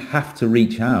 We have to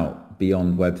reach out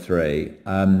beyond Web3,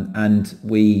 and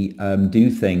we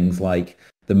do things like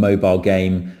the mobile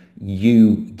game.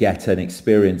 You get an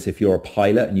experience if you're a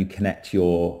pilot and you connect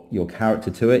your character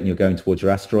to it and you're going towards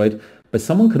your asteroid. But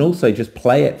someone can also just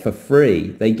play it for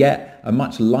free. They get a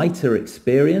much lighter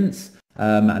experience,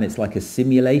 and it's like a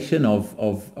simulation of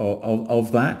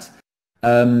that.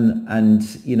 And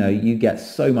you get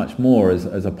so much more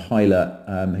as a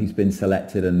pilot who's been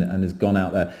selected and has gone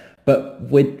out there. But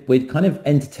we're kind of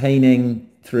entertaining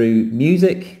through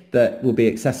music that will be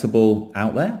accessible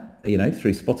out there,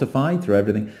 through Spotify, through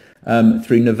everything,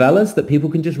 through novellas that people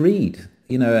can just read,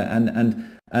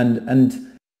 and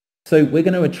And so we're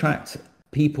going to attract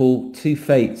people to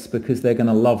Fates because they're going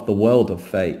to love the world of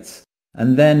Fates.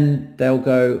 And then they'll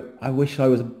go, I wish I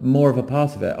was more of a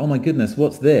part of it. Oh my goodness,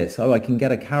 what's this? Oh, I can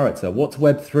get a character. What's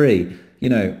Web3? You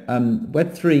know,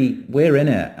 Web3, we're in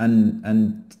it,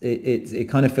 and it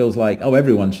kind of feels like, oh,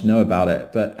 everyone should know about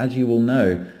it. But as you all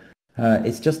know,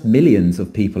 it's just millions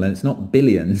of people, and it's not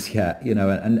billions yet, you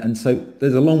know, and so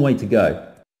there's a long way to go.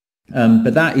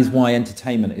 But that is why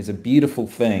entertainment is a beautiful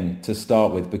thing to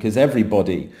start with, because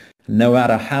everybody, no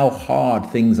matter how hard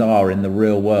things are in the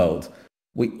real world,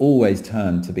 we always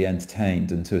turn to be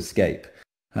entertained and to escape.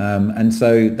 And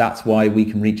so that's why we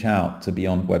can reach out to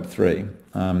Beyond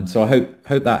Web3. So I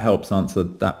hope that helps answer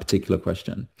that particular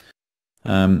question.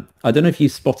 I don't know if you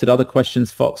spotted other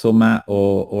questions, Fox or Matt,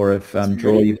 or if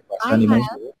Draw, you've got any more.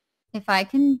 If I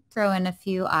can throw in a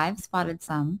few, I've spotted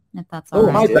some, if that's Oh, all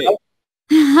right. hi, Belle.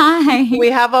 Hi. We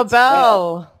have a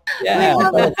bell. Yeah.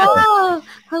 Oh,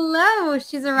 hello.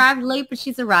 She's arrived late, but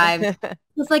she's arrived.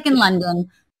 Just like in London.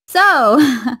 So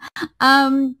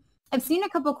I've seen a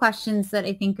couple questions that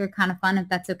I think are kind of fun, if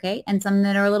that's okay, and some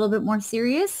that are a little bit more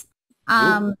serious.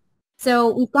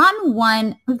 So we've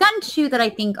gotten two that I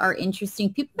think are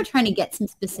interesting. People are trying to get some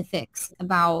specifics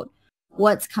about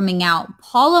what's coming out.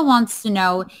 Paula wants to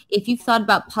know if you've thought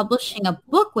about publishing a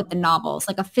book with the novels,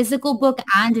 like a physical book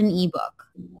and an ebook.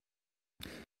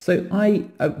 So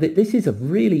this is a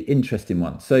really interesting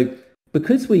one. So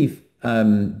because we've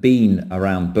been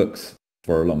around books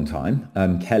for a long time,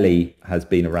 Kelly has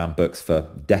been around books for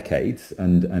decades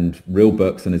and real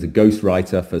books, and is a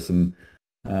ghostwriter for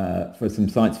some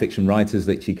science fiction writers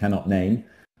that she cannot name,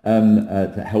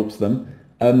 that helps them.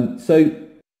 So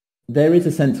there is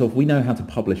a sense of, we know how to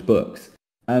publish books,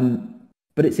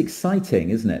 but it's exciting,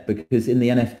 isn't it? Because in the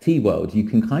NFT world, you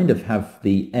can kind of have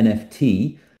the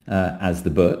NFT as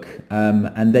the book,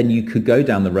 and then you could go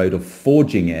down the road of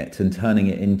forging it and turning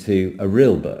it into a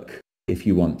real book if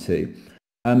you want to.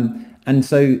 And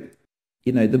so,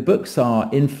 you know, the books are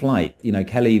in flight. You know,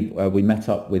 Kelly, we met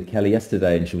up with Kelly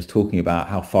yesterday, and she was talking about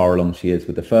how far along she is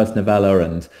with the first novella,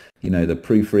 and, you know, the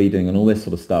proofreading and all this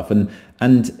sort of stuff. And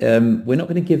we're not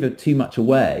going to give it too much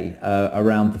away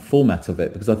around the format of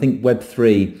it, because I think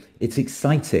Web3, it's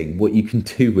exciting what you can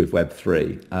do with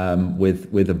Web3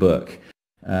 with a book.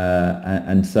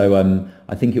 And so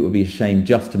I think it would be a shame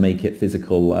just to make it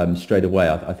physical straight away.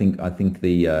 I think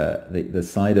the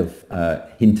side of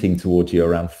hinting towards you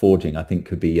around forging, I think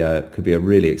could be a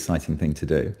really exciting thing to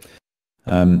do.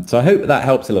 So I hope that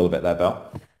helps a little bit there,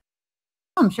 Belle.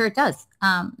 I'm sure it does.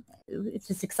 It's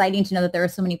just exciting to know that there are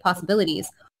so many possibilities,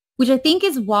 which I think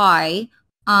is why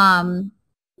Jam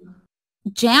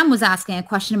was asking a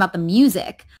question about the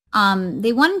music.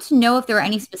 They wanted to know if there are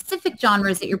any specific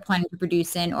genres that you're planning to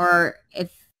produce in, or if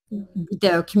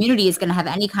the community is going to have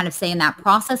any kind of say in that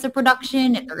process of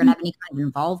production, if they're going to have any kind of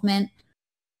involvement.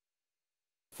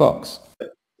 Fox.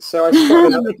 So I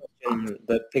spotted another question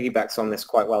that piggybacks on this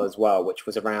quite well as well, which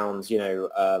was around, you know,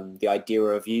 the idea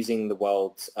of using the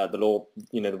world, the lore,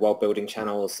 you know, the world building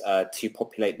channels to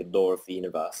populate the lore of the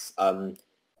universe. I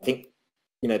think,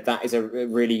 you know, that is a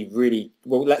really, really,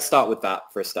 well, let's start with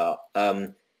that for a start.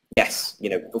 Yes, you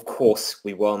know, of course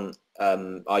we want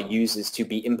our users to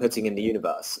be inputting in the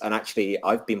universe. And actually,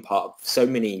 I've been part of so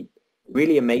many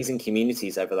really amazing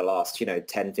communities over the last, you know,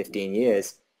 10, 15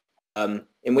 years,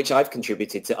 in which I've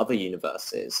contributed to other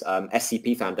universes.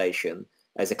 SCP Foundation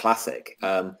is a classic.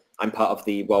 I'm part of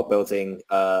the world building,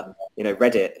 you know,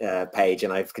 Reddit page,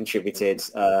 and I've contributed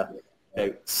you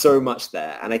know, so much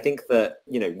there. And I think that,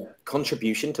 you know,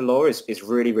 contribution to lore is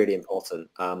really, really important.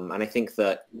 And I think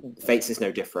that Fates is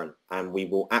no different. And we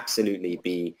will absolutely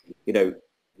be, you know,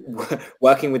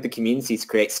 working with the community to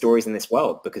create stories in this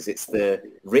world, because it's the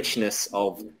richness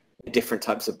of the different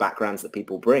types of backgrounds that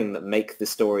people bring that make the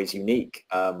stories unique.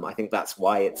 I think that's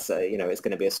why it's, you know, it's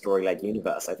going to be a story-led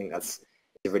universe. I think that's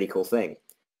a really cool thing.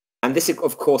 And this,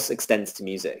 of course, extends to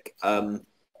music.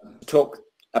 Talk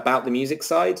about the music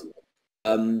side.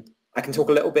 I can talk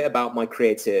a little bit about my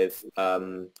creative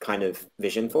kind of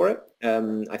vision for it.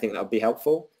 I think that would be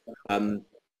helpful,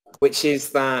 which is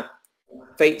that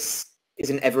Fates is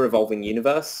an ever-evolving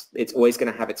universe. It's always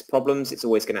going to have its problems. It's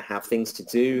always going to have things to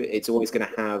do. It's always going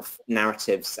to have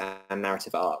narratives and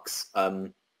narrative arcs.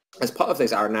 As part of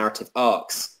those narrative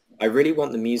arcs, I really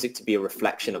want the music to be a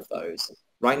reflection of those.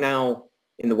 Right now,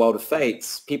 in the world of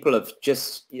Fates, people have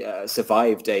just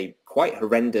survived a quite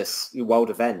horrendous world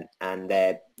event, and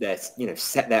they're you know,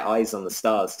 set their eyes on the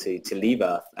stars to leave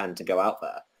Earth and to go out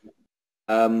there.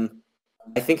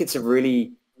 I think it's a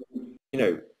really, you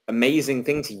know, amazing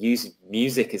thing to use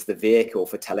music as the vehicle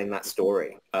for telling that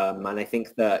story. And I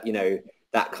think that, you know,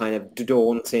 that kind of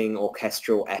daunting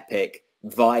orchestral epic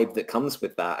vibe that comes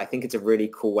with that. I think it's a really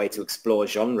cool way to explore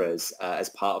genres as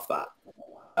part of that.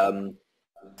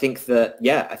 I think that,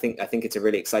 yeah, I think it's a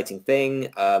really exciting thing.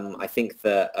 I think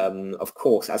that, of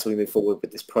course, as we move forward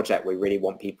with this project, we really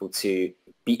want people to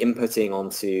be inputting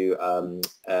onto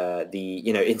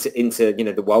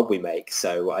into the world we make.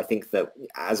 So I think that,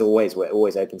 as always, we're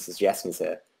always open to suggestions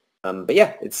here. But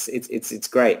yeah, it's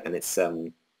great, and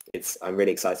I'm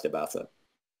really excited about it.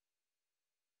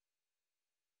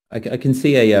 I can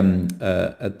see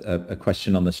a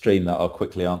question on the stream that I'll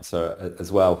quickly answer as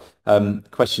well.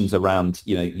 Questions around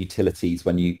utilities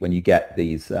when you get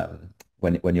these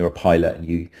when you're a pilot and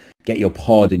you get your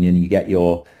pod and you get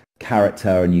your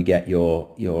character and you get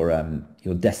your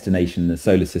destination in the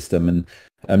solar system.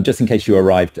 And just in case you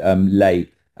arrived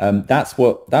late, that's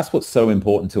what's so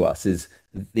important to us is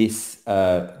this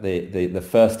the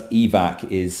first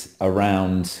evac is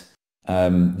around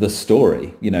the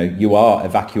story. You are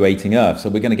evacuating Earth, so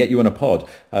we're going to get you on a pod.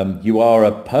 You are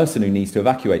a person who needs to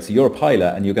evacuate, so you're a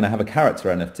pilot and you're going to have a character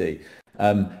NFT,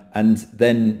 and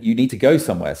then you need to go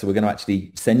somewhere, so we're going to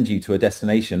actually send you to a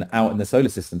destination out in the solar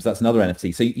system. So that's another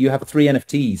NFT. So you have 3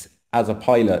 NFTs as a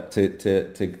pilot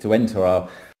to enter our.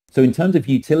 So in terms of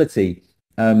utility,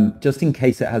 just in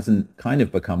case it hasn't kind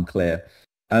of become clear,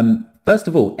 first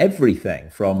of all, everything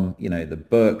from the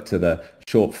book to the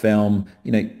short film,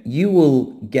 you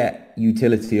will get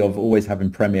utility of always having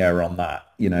Premiere on that.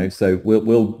 So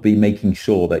we'll be making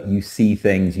sure that you see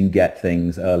things, you get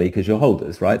things early because you're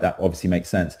holders, right? That obviously makes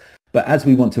sense. But as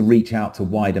we want to reach out to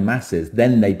wider masses,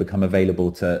 then they become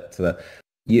available to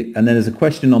you. And then there's a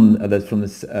question from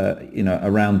this,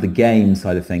 around the game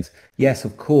side of things. Yes,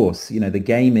 of course. The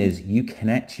game is you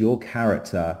connect your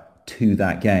character to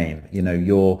that game.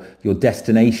 Your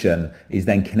destination is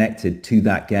then connected to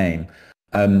that game,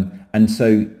 and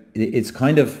so it's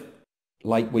kind of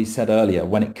like we said earlier.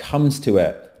 When it comes to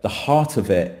it, the heart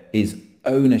of it is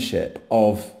ownership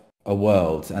of a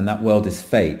world, and that world is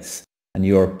Fates, and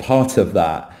you're a part of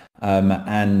that.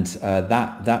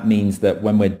 That means that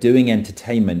when we're doing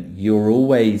entertainment,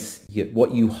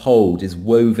 what you hold is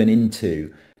woven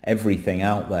into everything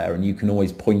out there, and you can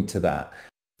always point to that.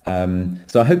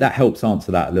 So I hope that helps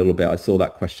answer that a little bit. I saw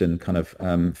that question kind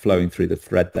of flowing through the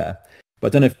thread there. But I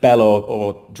don't know if Belle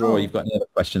or Draw, you've got any other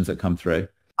questions that come through.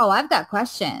 Oh, I've got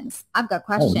questions. Oh,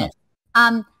 nice.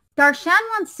 Darshan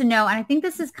wants to know, and I think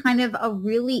this is kind of a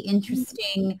really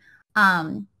interesting,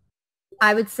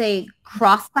 I would say,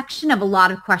 cross-section of a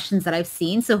lot of questions that I've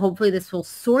seen. So hopefully this will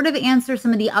sort of answer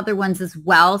some of the other ones as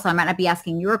well. So I might not be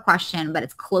asking your question, but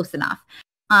it's close enough.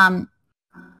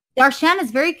 Darshan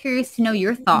is very curious to know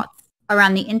your thoughts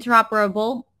around the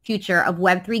interoperable future of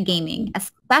Web3 gaming,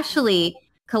 especially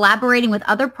collaborating with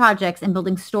other projects and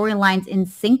building storylines in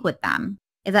sync with them.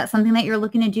 Is that something that you're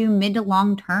looking to do mid to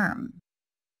long term?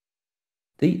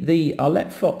 I'll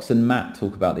let Fox and Matt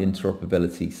talk about the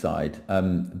interoperability side,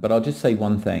 but I'll just say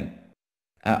one thing.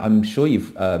 I'm sure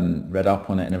you've read up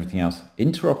on it and everything else.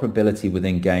 Interoperability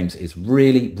within games is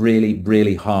really, really,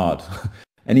 really hard.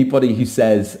 Anybody who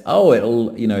says, "Oh,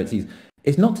 it'll," it's easy.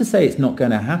 It's not to say it's not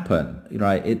going to happen,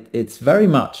 right? It's very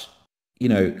much,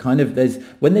 kind of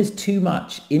when there's too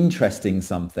much interest in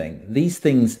something, these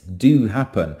things do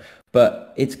happen,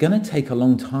 but it's going to take a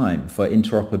long time for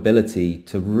interoperability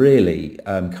to really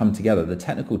come together. The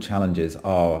technical challenges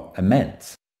are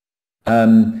immense.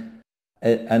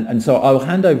 And so I'll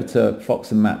hand over to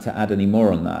Fox and Matt to add any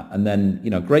more on that. And then,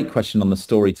 great question on the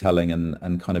storytelling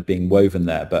and kind of being woven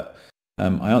there. But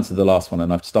I answered the last one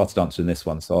and I've started answering this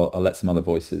one, so I'll let some other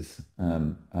voices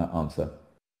answer.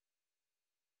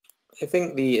 I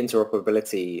think the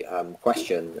interoperability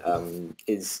question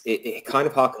is it kind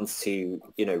of harkens to,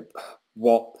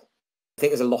 what I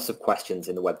think there's a lot of questions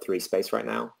in the Web3 space right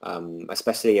now,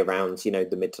 especially around,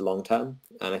 the mid to long term.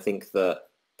 And I think that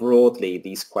broadly,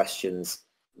 these questions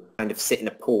kind of sit in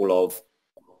a pool of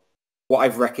what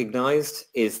I've recognized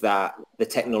is that the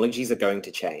technologies are going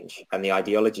to change and the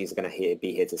ideologies are going to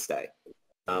be here to stay.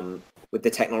 With the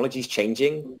technologies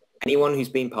changing, anyone who's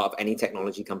been part of any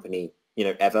technology company,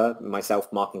 ever, myself,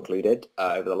 Mark included,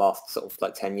 over the last sort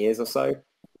of 10 years or so,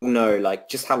 know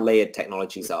just how layered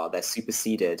technologies are. They're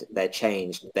superseded, they're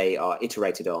changed, they are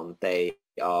iterated on, they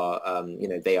are,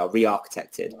 they are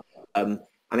re-architected. And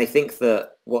I think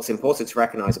that what's important to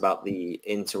recognize about the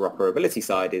interoperability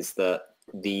side is that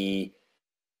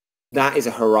that is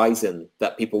a horizon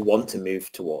that people want to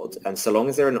move towards. And so long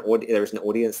as there is an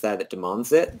audience there that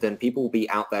demands it, then people will be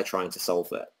out there trying to solve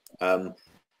it. At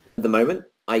the moment,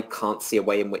 I can't see a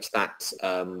way in which that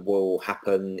will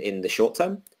happen in the short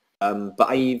term. But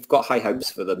I've got high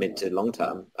hopes for the mid to long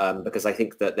term because I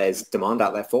think that there's demand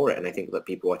out there for it, and I think that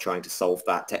people are trying to solve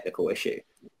that technical issue.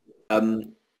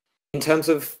 In terms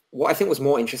of what I think was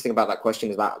more interesting about that question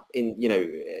is about,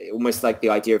 almost like the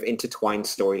idea of intertwined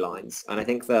storylines. And I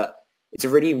think that it's a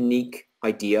really unique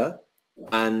idea.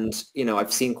 And,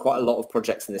 I've seen quite a lot of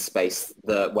projects in this space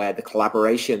where the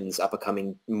collaborations are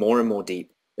becoming more and more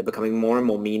deep. They're becoming more and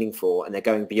more meaningful, and they're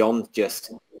going beyond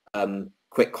just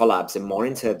quick collabs and more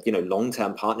into,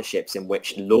 long-term partnerships in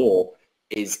which lore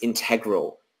is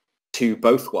integral to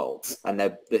both worlds, and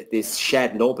there's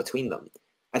shared lore between them.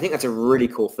 I think that's a really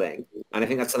cool thing, and I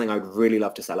think that's something I'd really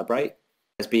love to celebrate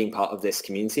as being part of this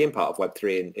community and part of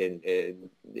Web3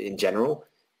 in general,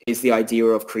 is the idea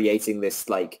of creating this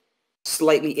like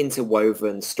slightly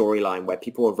interwoven storyline where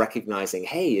people are recognizing,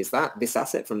 hey, is that this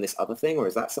asset from this other thing, or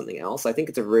is that something else? I think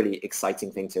it's a really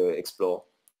exciting thing to explore.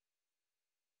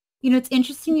 It's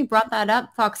interesting you brought that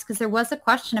up, Fox, because there was a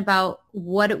question about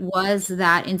what it was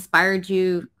that inspired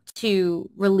you to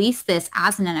release this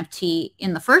as an NFT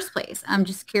in the first place. I'm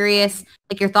just curious,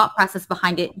 like your thought process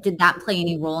behind it. Did that play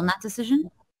any role in that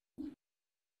decision?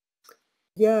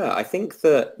 Yeah, I think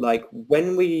that like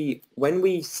when we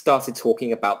started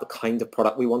talking about the kind of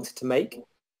product we wanted to make,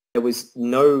 there was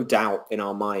no doubt in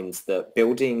our minds that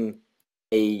building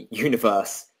a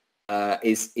universe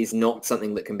is not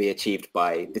something that can be achieved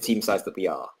by the team size that we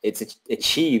are. It's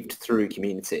achieved through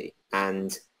community.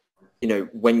 And,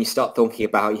 when you start thinking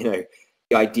about,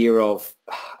 the idea of,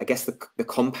 I guess, the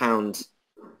compound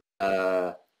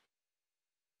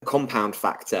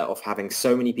factor of having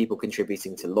so many people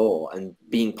contributing to lore and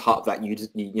being part of that,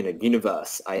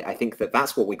 universe, I think that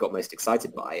that's what we got most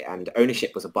excited by. And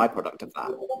ownership was a byproduct of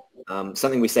that.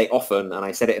 Something we say often, and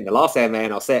I said it in the last AMA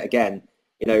and I'll say it again,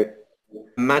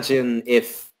 imagine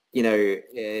if,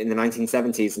 in the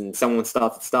 1970s and someone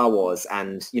started Star Wars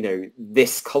and,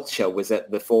 this culture was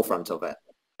at the forefront of it.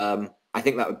 I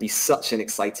think that would be such an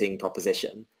exciting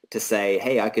proposition to say,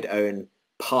 hey, I could own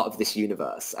part of this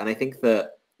universe. And I think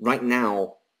that right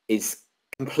now is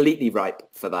completely ripe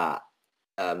for that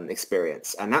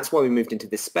experience. And that's why we moved into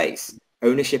this space.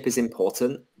 Ownership is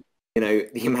important.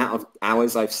 The amount of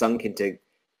hours I've sunk into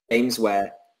games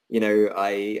where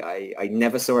I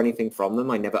never saw anything from them.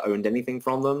 I never owned anything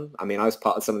from them. I mean, I was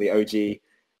part of some of the OG,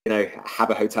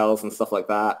 Habit hotels and stuff like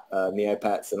that,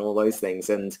 Neopets and all those things.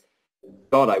 And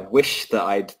God, I wish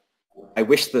that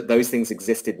those things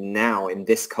existed now in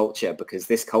this culture, because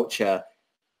this culture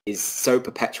is so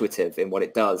perpetuative in what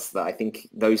it does that I think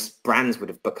those brands would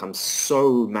have become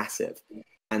so massive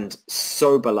and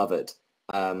so beloved.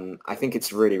 I think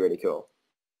it's really, really cool.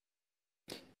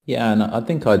 Yeah, and I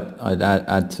think I'd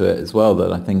add to it as well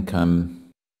that I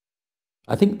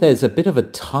think there's a bit of a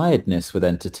tiredness with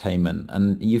entertainment,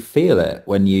 and you feel it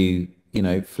when you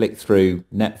flick through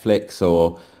Netflix,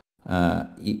 or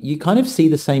you kind of see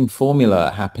the same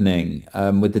formula happening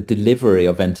with the delivery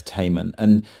of entertainment.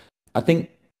 And I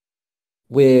think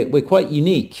we're quite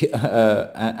unique,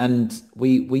 and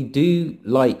we do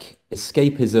like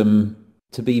escapism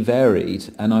to be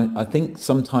varied. And I think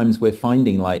sometimes we're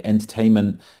finding like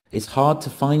entertainment, it's hard to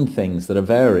find things that are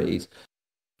varied.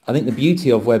 I think the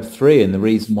beauty of Web3 and the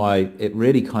reason why it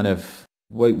really kind of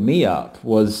woke me up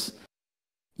was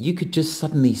you could just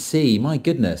suddenly see, my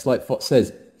goodness, like Fox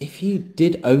says, if you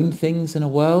did own things in a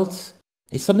world,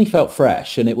 it suddenly felt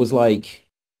fresh. And it was like,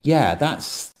 yeah,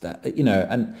 that's that,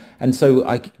 and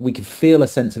so we could feel a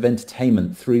sense of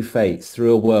entertainment through Fates,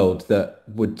 through a world that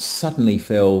would suddenly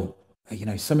feel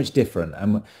so much different.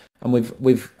 And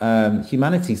we've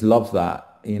humanity's loved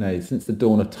that, since the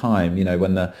dawn of time.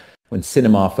 When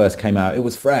cinema first came out, it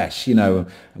was fresh, and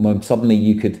when suddenly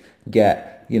you could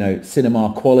get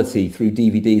cinema quality through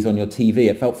DVDs on your TV,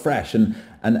 it felt fresh, and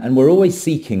we're always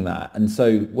seeking that. And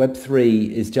so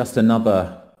Web3 is just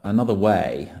another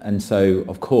way. And so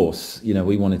of course,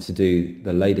 we wanted to do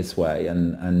the latest way,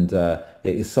 and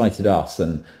it excited us,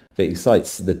 and if it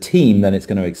excites the team, then it's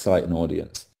going to excite an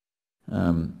audience.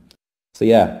 So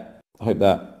yeah, I hope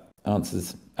that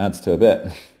adds to a bit.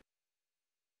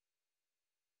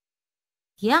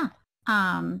 Yeah,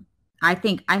 I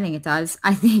think it does.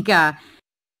 I think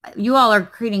you all are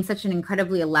creating such an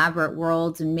incredibly elaborate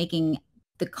world and making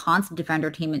the concept of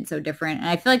entertainment so different. And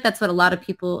I feel like that's what a lot of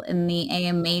people in the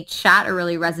AMA chat are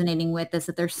really resonating with, is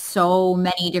that there's so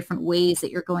many different ways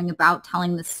that you're going about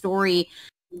telling the story.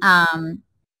 And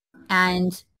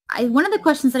one of the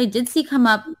questions that I did see come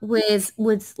up was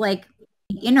like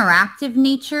the interactive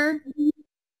nature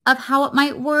of how it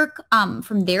might work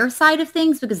from their side of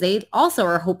things, because they also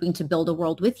are hoping to build a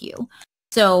world with you.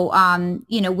 So,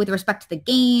 with respect to the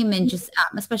game, and just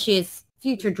especially as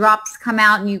future drops come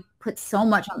out and you put so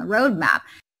much on the roadmap.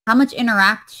 How much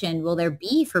interaction will there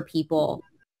be for people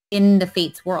in the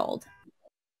Fates world?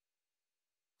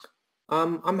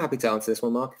 I'm happy to answer this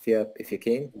one, Mark, if you're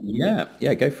keen. Yeah,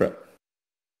 go for it.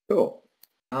 Cool.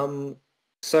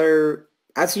 So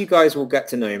as you guys will get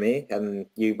to know me, and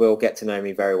you will get to know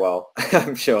me very well,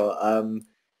 I'm sure,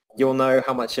 you'll know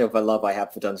how much of a love I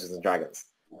have for Dungeons and Dragons.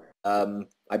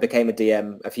 I became a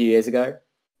DM a few years ago,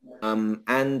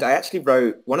 and I actually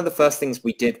wrote, one of the first things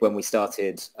we did when we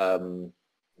started,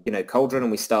 Cauldron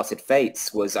and we started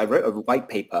Fates was I wrote a white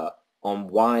paper on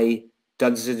why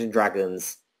Dungeons and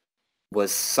Dragons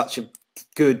was such a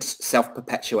good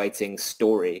self-perpetuating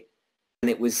story. And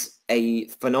it was a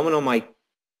phenomenon I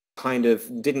kind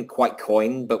of didn't quite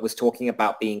coin, but was talking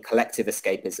about being collective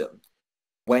escapism.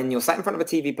 When you're sat in front of a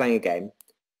TV playing a game,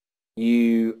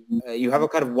 you have a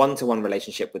kind of one-to-one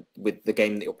relationship with the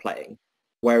game that you're playing.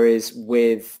 Whereas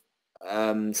with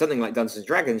something like Dungeons &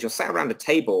 Dragons, you're sat around a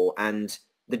table and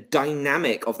the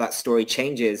dynamic of that story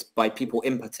changes by people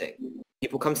inputting.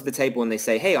 People come to the table and they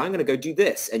say, hey, I'm going to go do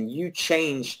this. And you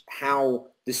change how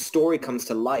the story comes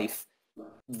to life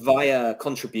via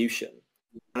contribution.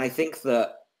 And I think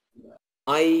that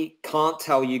I can't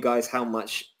tell you guys how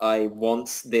much I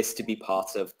want this to be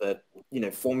part of the,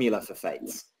 formula for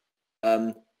Fates.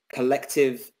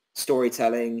 Collective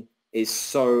storytelling is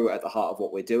so at the heart of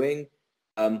what we're doing.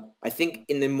 I think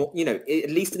in the at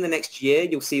least in the next year,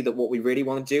 you'll see that what we really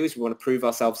want to do is we want to prove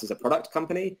ourselves as a product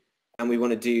company, and we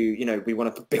want to do, we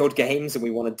want to build games and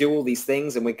we want to do all these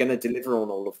things, and we're going to deliver on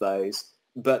all of those.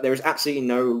 But there is absolutely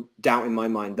no doubt in my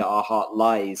mind that our heart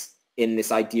lies in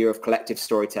this idea of collective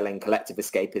storytelling, collective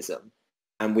escapism.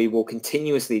 And we will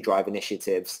continuously drive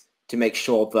initiatives to make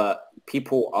sure that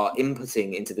people are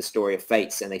inputting into the story of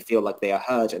Fates and they feel like they are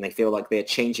heard and they feel like they're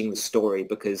changing the story,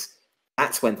 because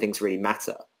that's when things really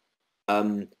matter.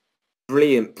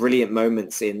 Brilliant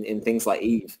moments in things like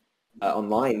EVE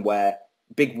Online where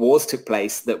big wars took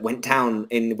place that went down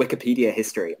in Wikipedia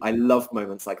history. I love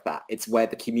moments like that. It's where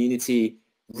the community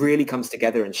really comes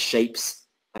together and shapes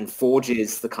and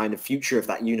forges the kind of future of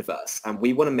that universe. And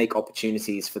we want to make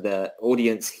opportunities for the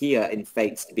audience here in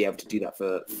Fates to be able to do that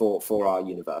for our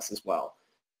universe as well.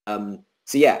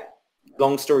 So yeah,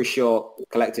 long story short,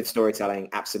 collective storytelling,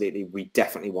 absolutely. We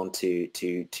definitely want to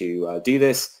do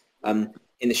this.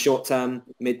 In the short term,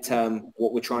 mid-term,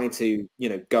 what we're trying to,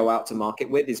 go out to market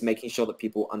with is making sure that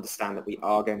people understand that we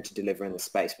are going to deliver in the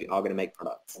space. We are going to make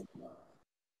products.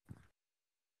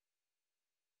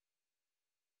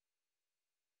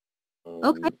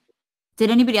 Okay. Did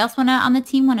anybody else on the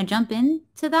team want to jump in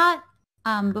to that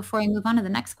before I move on to the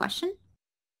next question?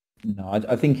 No,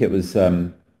 I think it was,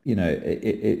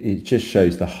 it just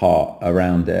shows the heart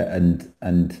around it.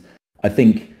 And I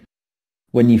think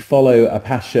when you follow a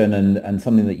passion and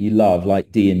something that you love,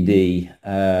 like D&D,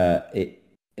 and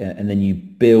then you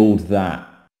build that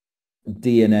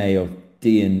DNA of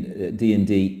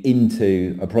D&D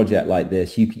into a project like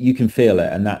this, you can feel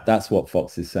it, and that's what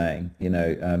Fox is saying.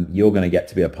 You're going to get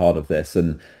to be a part of this,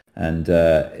 and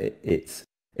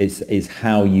it's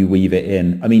how you weave it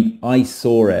in. I mean, I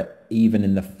saw it even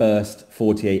in the first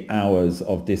 48 hours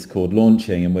of Discord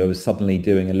launching, and we were suddenly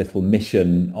doing a little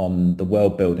mission on the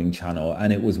world building channel,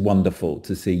 and it was wonderful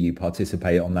to see you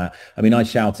participate on that. I mean, I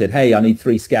shouted, hey, I need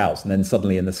 3 scouts, and then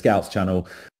suddenly in the scouts channel,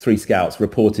 3 scouts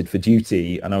reported for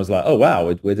duty, and I was like, oh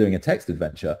wow, we're doing a text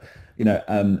adventure.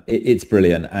 It's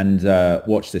brilliant. And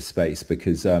watch this space,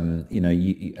 because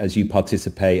as you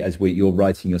participate, you're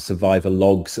writing your survivor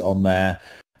logs on there,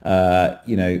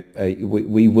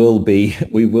 we will be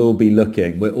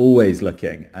looking. We're always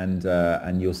looking,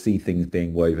 and you'll see things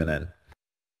being woven in.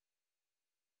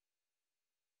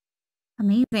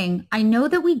 Amazing. I know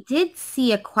that we did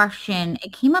see a question.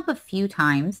 It came up a few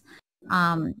times,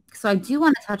 so I do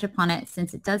want to touch upon it,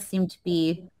 since it does seem to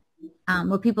be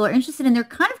what people are interested in. They're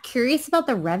kind of curious about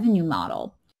the revenue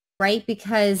model, right?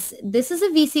 Because this is a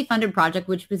VC funded project,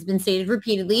 which has been stated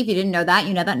repeatedly. If you didn't know that,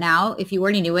 you know that now. If you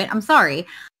already knew it, I'm sorry.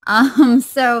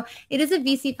 So it is a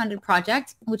VC funded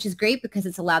project, which is great because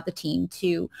it's allowed the team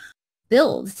to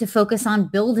focus on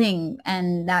building.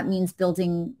 And that means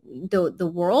building the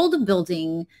world,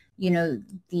 building,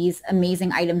 these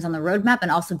amazing items on the roadmap, and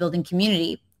also building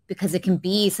community, because it can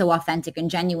be so authentic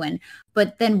and genuine.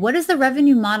 But then what does the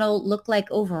revenue model look like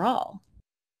overall?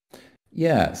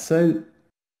 Yeah, so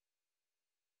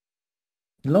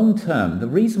long term, the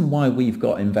reason why we've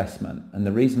got investment, and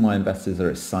the reason why investors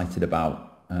are excited about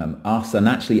us and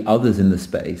actually others in the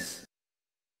space,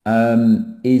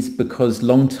 is because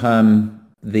long term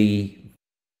the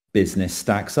business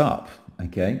stacks up.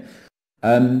 Okay,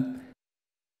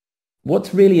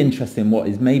 what's really interesting, what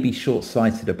is maybe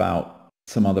short-sighted about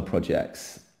some other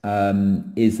projects,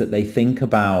 is that they think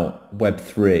about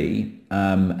Web3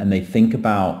 and they think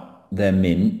about their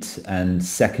mint and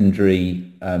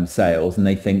secondary sales, and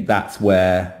they think that's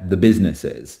where the business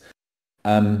is.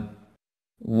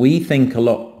 We think a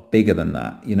lot bigger than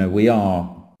that. You know, we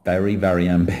are very, very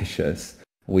ambitious.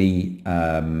 We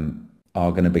are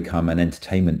going to become an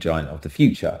entertainment giant of the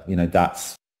future. You know,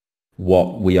 that's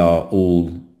what we are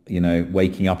all, you know,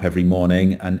 waking up every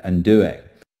morning and doing,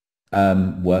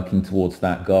 working towards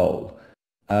that goal.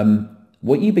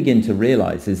 What you begin to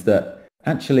realize is that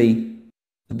actually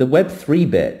the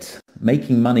Web3 bit,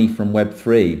 making money from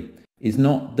Web3, is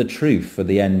not the truth for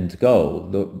the end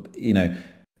goal. You know,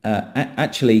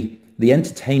 actually the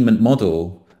entertainment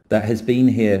model that has been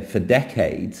here for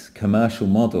decades, commercial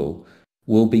model,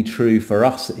 will be true for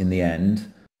us in the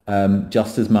end,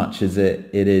 just as much as it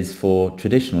is for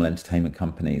traditional entertainment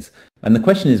companies. And the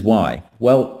question is why?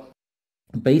 Well,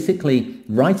 basically,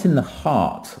 right in the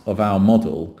heart of our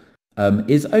model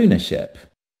is ownership.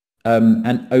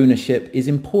 And ownership is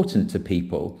important to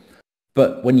people.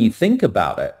 But when you think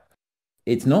about it,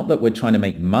 it's not that we're trying to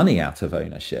make money out of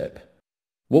ownership.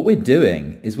 What we're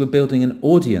doing is we're building an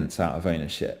audience out of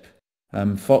ownership.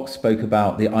 Fox spoke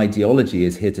about the ideology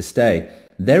is here to stay.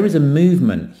 There is a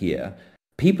movement here.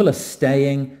 People are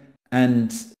staying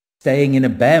in a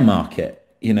bear market,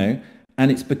 you know, and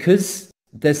it's because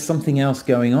there's something else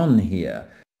going on here.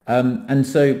 And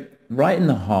so right in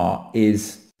the heart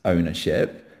is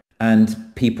ownership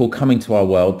and people coming to our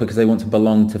world because they want to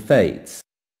belong to Fates.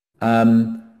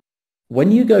 When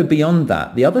you go beyond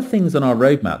that, the other things on our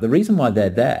roadmap, the reason why they're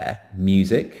there,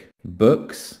 music,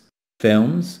 books,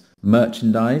 films,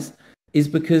 merchandise, is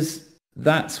because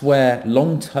that's where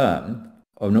long-term,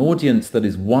 an audience that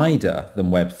is wider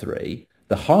than Web3,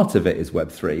 the heart of it is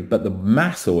Web3, but the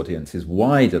mass audience is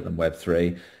wider than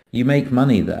Web3, you make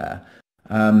money there.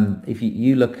 If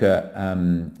you look at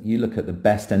the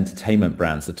best entertainment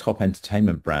brands, the top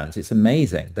entertainment brands, it's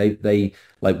amazing. They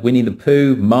like Winnie the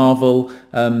Pooh, Marvel,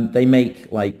 they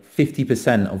make like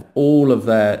 50% of all of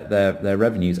their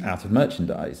revenues out of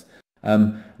merchandise.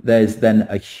 There's then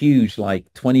a huge like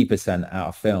 20% out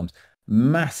of films,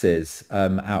 masses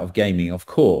out of gaming, of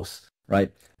course,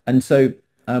 right? And so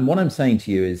what I'm saying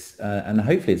to you is, and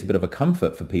hopefully it's a bit of a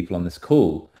comfort for people on this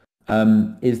call,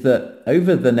 is that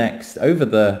over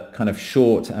the kind of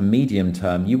short and medium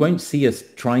term, you won't see us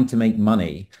trying to make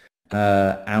money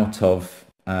out of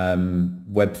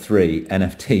Web3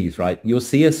 NFTs, right? You'll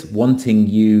see us wanting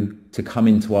you to come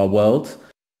into our world,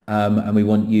 and we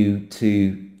want you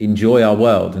to enjoy our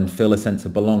world and feel a sense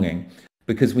of belonging,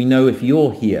 because we know if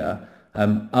you're here,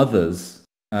 others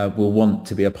will want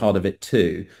to be a part of it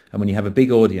too. And when you have a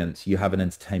big audience, you have an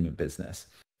entertainment business.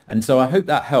 And so I hope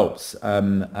that helps.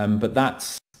 But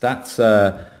that's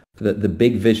the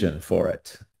big vision for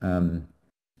it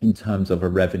in terms of a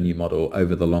revenue model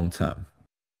over the long term.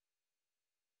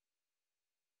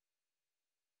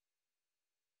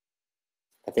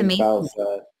 I think Belle's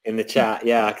in the chat.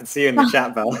 Yeah, I can see you in the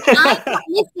chat, Belle.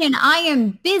 Listen, I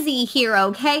am busy here,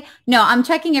 okay? No, I'm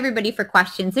checking everybody for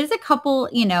questions. There's a couple,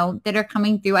 you know, that are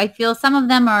coming through. I feel some of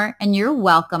them are, and you're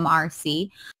welcome, RC.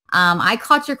 I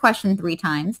caught your question 3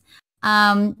 times.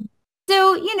 So,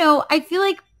 you know, I feel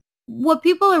like what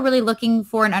people are really looking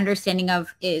for an understanding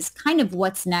of is kind of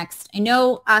what's next. I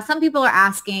know some people are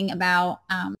asking about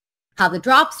how the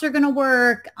drops are going to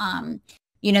work.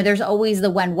 You know, there's always the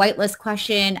when whitelist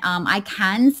question. I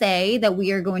can say that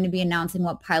we are going to be announcing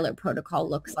what pilot protocol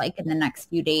looks like in the next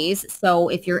few days. So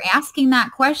if you're asking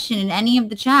that question in any of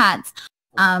the chats,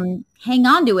 hang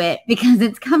on to it because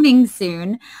it's coming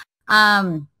soon.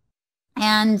 Yes,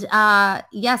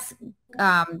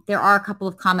 there are a couple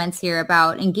of comments here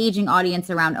about engaging audience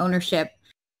around ownership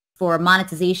for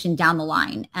monetization down the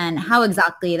line and how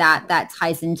exactly that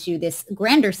ties into this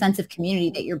grander sense of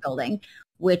community that you're building,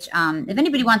 which if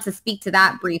anybody wants to speak to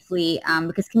that briefly,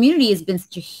 because community has been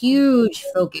such a huge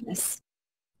focus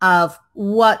of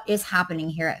what is happening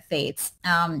here at Fates.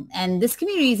 And this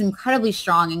community is incredibly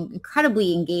strong and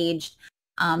incredibly engaged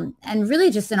and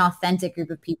really just an authentic group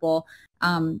of people.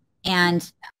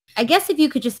 And I guess if you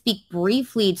could just speak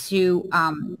briefly to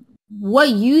what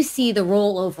you see the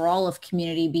role overall of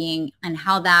community being and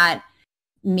how that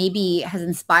maybe has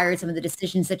inspired some of the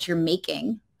decisions that you're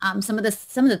making. Some of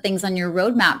the things on your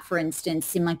roadmap, for instance,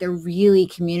 seem like they're really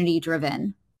community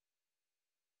driven.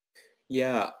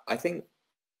 Yeah, I think,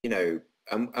 you know,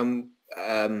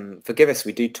 forgive us,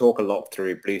 we do talk a lot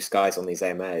through blue skies on these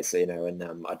AMAs, you know, and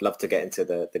I'd love to get into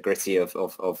the gritty of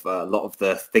a lot of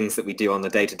the things that we do on the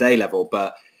day-to-day level.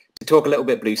 But to talk a little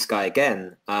bit blue sky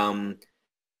again, I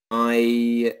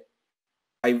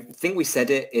think we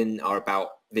said it in our About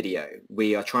video.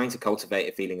 We are trying to cultivate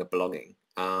a feeling of belonging.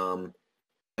 And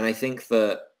I think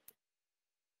that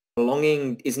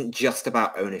belonging isn't just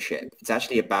about ownership. It's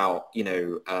actually about,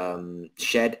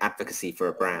 shared advocacy for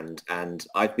a brand. And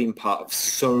I've been part of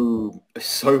so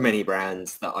many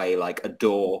brands that I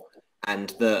adore, and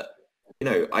that,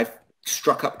 I've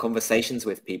struck up conversations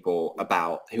with people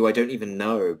about who I don't even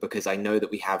know, because I know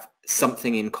that we have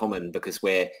something in common because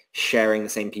we're sharing the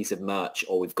same piece of merch,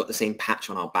 or we've got the same patch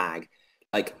on our bag.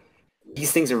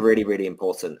 These things are really, really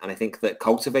important. And I think that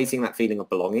cultivating that feeling of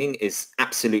belonging is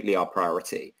absolutely our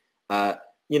priority.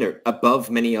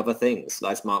 Above many other things,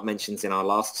 as Mark mentions in our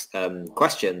last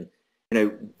question,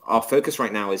 our focus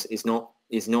right now is not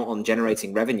on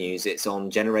generating revenues. It's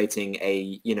on generating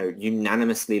a,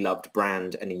 unanimously loved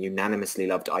brand and a unanimously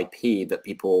loved IP that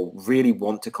people really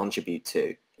want to contribute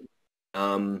to.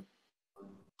 Yeah,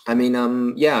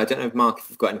 I don't know if Mark, if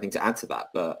you've got anything to add to that,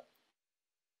 but.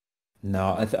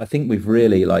 No, I think we've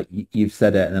really, you've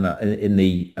said it, and in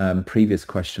the previous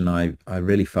question, I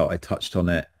really felt I touched on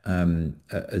it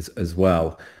as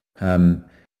well.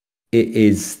 It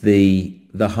is the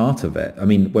heart of it. I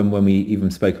mean, when we even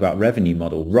spoke about revenue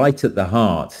model, right at the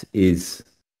heart is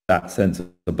that sense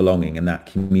of belonging and that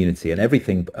community, and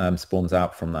everything spawns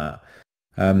out from that.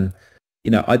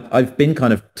 I've been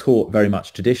kind of taught very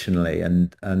much traditionally,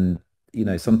 and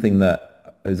something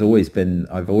that I've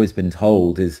always been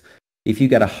told is, if you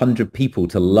get 100 people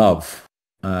to love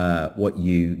what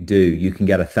you do, you can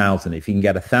get 1,000. If you can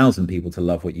get 1,000 people to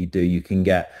love what you do, you can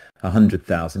get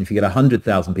 100,000. If you get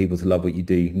 100,000 people to love what you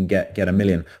do, you can get 1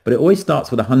 million. But it always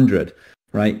starts with 100,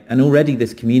 right? And already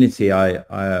this community,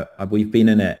 we've been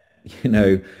in it,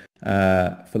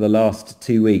 for the last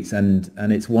 2 weeks, and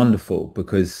it's wonderful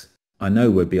because I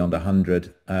know we're beyond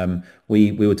 100.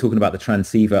 We were talking about the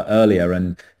transceiver earlier,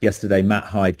 and yesterday Matt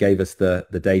Hyde gave us the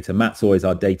data. Matt's always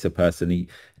our data person. He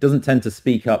doesn't tend to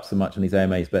speak up so much on his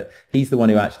AMAs, but he's the one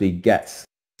who actually gets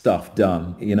stuff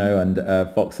done, and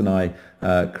Fox and I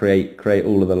create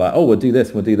all of the we'll do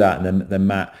this, we'll do that, and then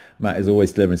Matt is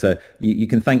always delivering. So you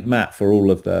can thank Matt for all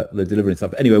of the delivering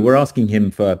stuff. Anyway, we're asking him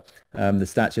for the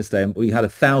stats yesterday, and we had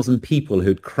 1,000 people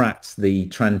who'd cracked the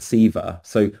transceiver.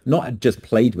 So not just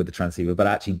played with the transceiver, but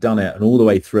actually done it and all the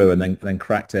way through, and then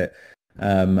cracked it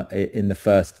in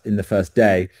the first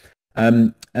day.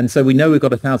 And so we know we've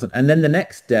got 1,000. And then the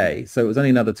next day, so it was only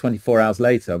another 24 hours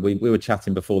later, we were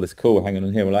chatting before this call, hanging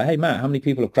on here. We're like, hey, Matt, how many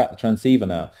people have cracked the transceiver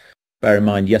now? Bear in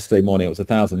mind, yesterday morning it was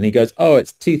 1,000. And he goes, oh,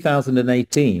 it's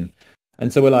 2018.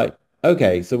 And so we're like,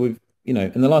 okay, so we've,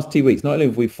 in the last 2 weeks, not only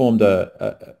have we formed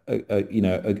a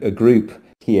group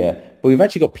here, but we've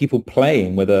actually got people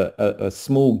playing with a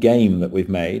small game that we've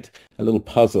made, a little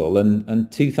puzzle,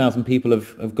 and 2,000 people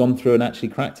have gone through and actually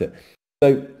cracked it.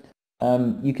 So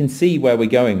you can see where we're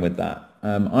going with that.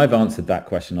 I've answered that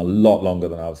question a lot longer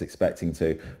than I was expecting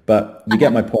to, but you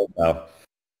get my point now.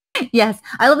 Yes.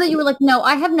 I love that you were like, no,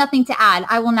 I have nothing to add.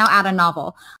 I will now add a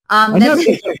novel.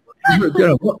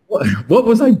 What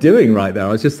was I doing right there? I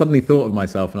was just suddenly thought of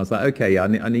myself, and I was like, okay, I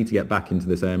need to get back into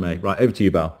this AMA. Right, over to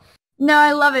you, Belle. No,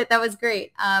 I love it. That was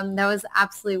great. That was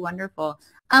absolutely wonderful.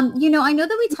 I know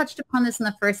that we touched upon this in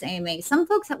the first AMA. Some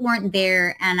folks that weren't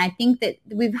there, and I think that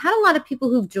we've had a lot of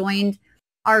people who've joined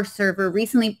our server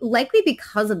recently, likely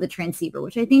because of the transceiver,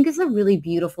 which I think is a really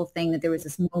beautiful thing, that there was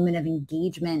this moment of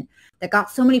engagement that got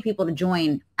so many people to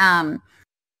join.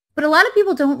 But a lot of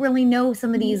people don't really know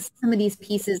some of these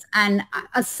pieces. And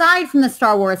aside from the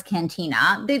Star Wars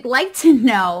Cantina, they'd like to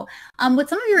know what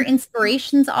some of your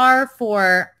inspirations are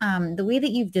for the way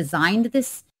that you've designed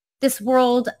this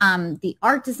world, the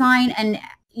art design, and,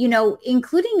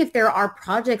 including if there are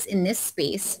projects in this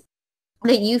space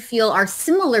that you feel are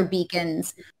similar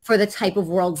beacons for the type of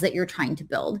worlds that you're trying to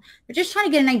build. We're just trying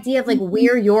to get an idea of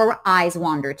where your eyes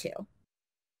wander to.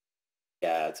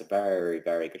 Yeah, it's a very,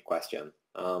 very good question.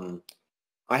 I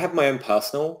have my own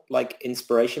personal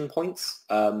inspiration points.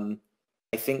 I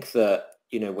think that,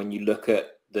 when you look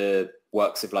at the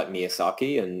works of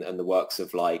Miyazaki and the works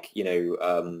of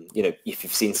if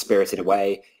you've seen Spirited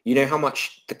Away, how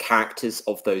much the characters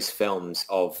of those films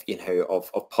of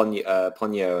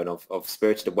Ponyo and of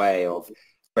Spirited Away, of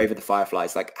Brave of the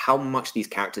Fireflies, how much these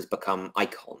characters become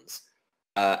icons.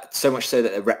 So much so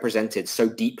that they're represented so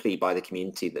deeply by the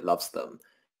community that loves them.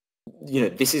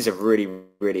 This is a really,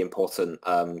 really important,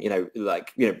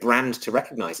 brand to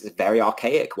recognize. It's a very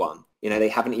archaic one. They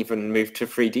haven't even moved to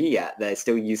 3D yet. They're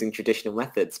still using traditional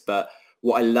methods. But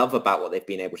what I love about what they've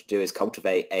been able to do is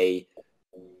cultivate a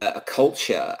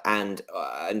culture and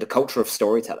a culture of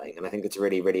storytelling. And I think it's a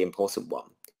really, really important one.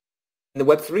 In the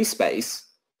Web3 space,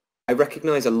 I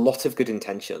recognize a lot of good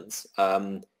intentions.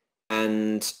 And,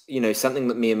 something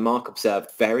that me and Mark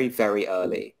observed very, very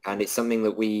early, and it's something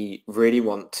that we really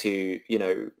want to,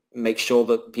 make sure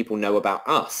that people know about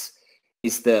us,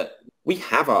 is that we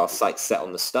have our sights set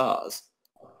on the stars,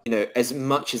 as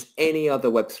much as any other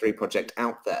Web3 project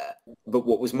out there. But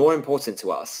what was more important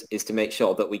to us is to make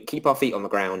sure that we keep our feet on the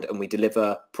ground and we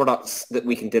deliver products that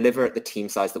we can deliver at the team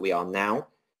size that we are now,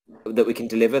 that we can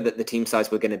deliver that the team size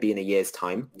we're going to be in a year's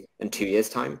time, and 2 years'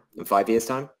 time, and 5 years'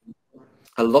 time.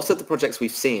 A lot of the projects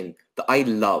we've seen that I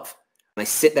love, and I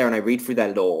sit there and I read through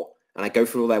their lore, and I go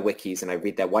through all their wikis, and I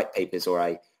read their white papers, or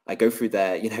I go through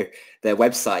their, their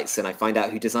websites, and I find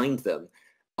out who designed them,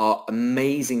 are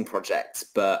amazing projects.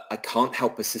 But I can't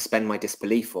help but suspend my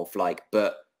disbelief of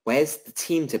but where's the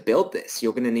team to build this?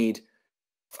 You're going to need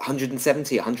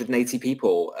 170, 180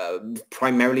 people,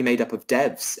 primarily made up of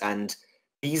devs, and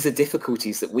these are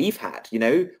difficulties that we've had.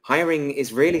 Hiring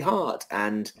is really hard,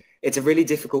 and it's a really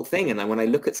difficult thing. And then when I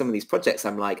look at some of these projects,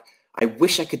 I'm like, I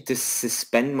wish I could just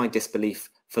suspend my disbelief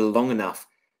for long enough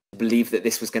to believe that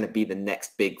this was going to be the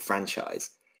next big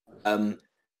franchise.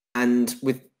 And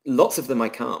with lots of them, I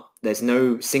can't. There's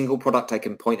no single product I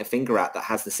can point a finger at that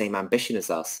has the same ambition as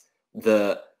us.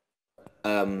 I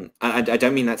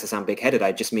don't mean that to sound big-headed.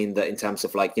 I just mean that in terms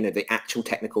of the actual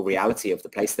technical reality of the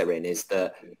place they're in is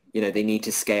that, they need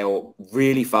to scale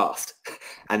really fast,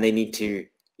 and they need to,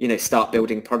 start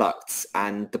building products.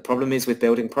 And the problem is with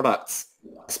building products,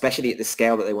 especially at the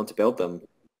scale that they want to build them,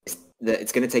 is that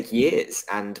it's going to take years.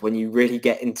 And when you really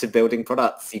get into building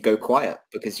products, you go quiet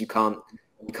because you can't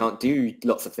do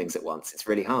lots of things at once. It's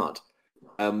really hard.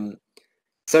 But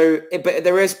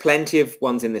there is plenty of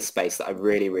ones in this space that I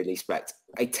really, really respect.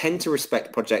 I tend to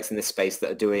respect projects in this space that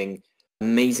are doing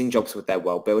amazing jobs with their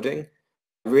world building.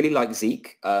 I really like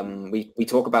Zeek. We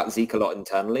talk about Zeek a lot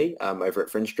internally over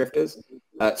at Fringe Drifters.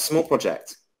 Small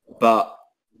project, but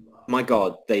my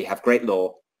God, they have great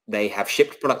lore. They have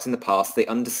shipped products in the past. They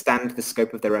understand the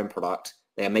scope of their own product.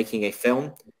 They are making a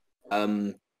film.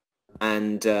 And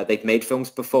they've made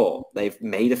films before. They've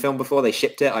made a film before. They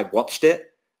shipped it. I watched it.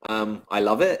 I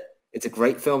love it. It's a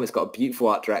great film. It's got a beautiful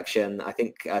art direction. I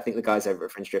think the guys over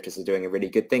at Fringe Drifters are doing a really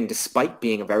good thing, despite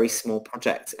being a very small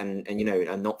project and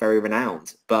not very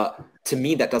renowned. But to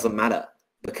me, that doesn't matter,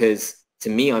 because to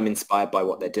me, I'm inspired by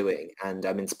what they're doing, and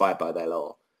I'm inspired by their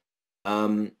lore.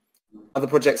 Other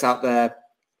projects out there,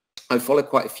 I've followed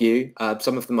quite a few.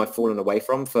 Some of them I've fallen away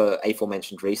from for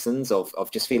aforementioned reasons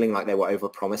of just feeling like they were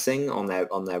over-promising on their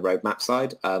roadmap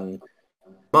side.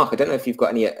 Mark, I don't know if you've got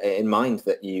any in mind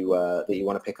that you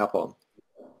want to pick up on.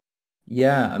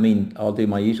 Yeah, I mean, I'll do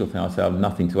my usual thing. I'll say I have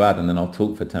nothing to add, and then I'll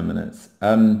talk for 10 minutes.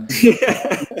 I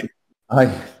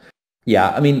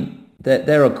mean,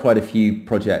 there are quite a few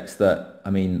projects that,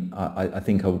 I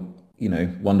think are,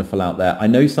 wonderful out there. I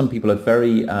know some people are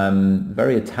very,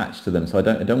 very attached to them, so I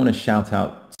don't want to shout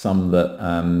out some that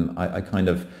I kind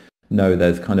of know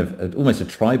there's kind of almost a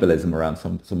tribalism around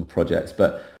some projects,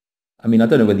 but I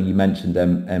don't know whether you mentioned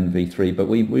MV3, but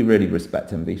we really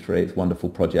respect MV3. It's a wonderful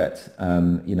project,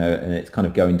 and it's kind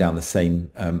of going down the same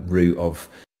route of,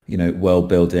 world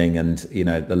building and,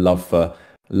 the love for,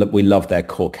 we love their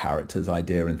core characters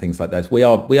idea and things like that. We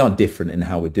are different in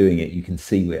how we're doing it. You can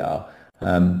see we are,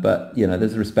 but,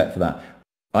 there's a respect for that.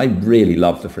 I really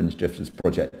love the Fringe Drifters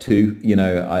project too.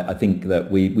 I think that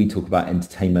we talk about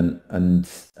entertainment and,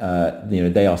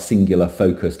 they are singular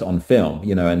focused on film,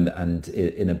 and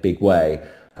in a big way.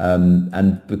 And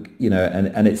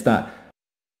it's that,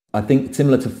 I think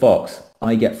similar to Fox,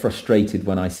 I get frustrated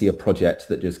when I see a project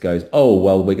that just goes, oh,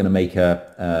 well, we're going to make an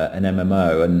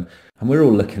MMO and we're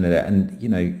all looking at it and,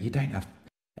 you don't have,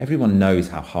 everyone knows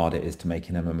how hard it is to make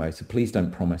an MMO, so please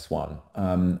don't promise one.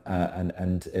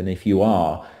 And if you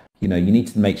are, you need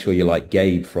to make sure you're like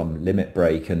Gabe from Limit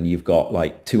Break and you've got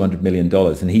like $200 million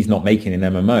and he's not making an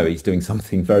MMO, he's doing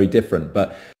something very different.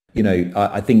 But,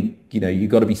 I think,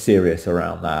 you've got to be serious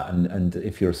around that. And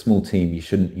if you're a small team, you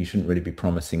shouldn't really be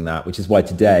promising that, which is why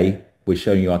today we're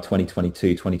showing you our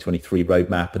 2022, 2023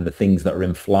 roadmap and the things that are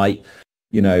in flight.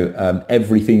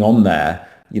 Everything on there,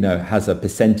 has a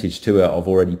percentage to it of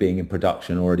already being in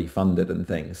production, already funded and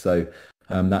things. So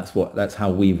that's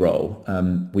how we roll.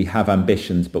 We have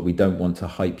ambitions, but we don't want to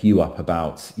hype you up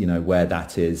about, where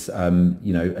that is,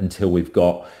 until we've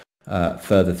got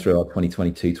further through our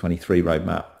 2022-23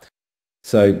 roadmap.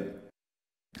 So,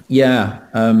 yeah,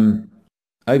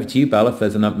 over to you, Bella, if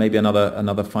there's maybe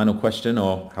another final question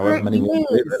or however many.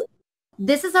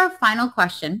 This is our final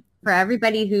question. For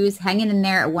everybody who's hanging in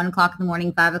there at 1 o'clock in the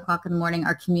morning, 5 o'clock in the morning,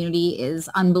 our community is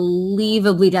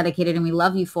unbelievably dedicated and we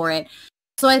love you for it.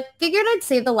 So I figured I'd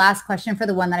save the last question for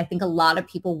the one that I think a lot of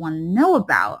people want to know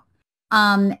about.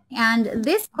 And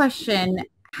this question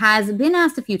has been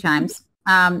asked a few times.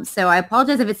 So I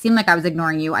apologize if it seemed like I was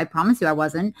ignoring you. I promise you I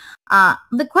wasn't.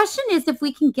 The question is if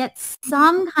we can get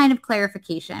some kind of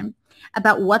clarification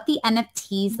about what the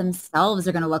NFTs themselves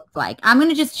are going to look like. I'm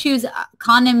going to just choose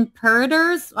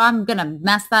Conimperators. I'm going to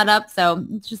mess that up, so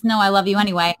just know I love you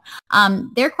anyway.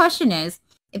 Their question is,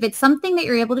 if it's something that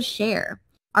you're able to share,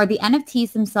 are the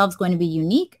NFTs themselves going to be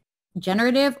unique,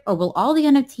 generative, or will all the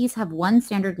NFTs have one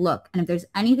standard look? And if there's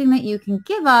anything that you can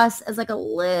give us as like a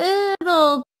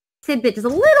little tidbit, just a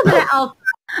little bit of alpha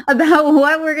about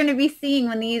what we're going to be seeing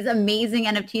when these amazing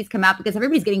NFTs come out, because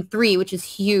everybody's getting 3, which is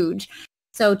huge.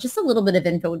 So just a little bit of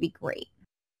info would be great.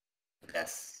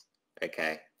 Yes.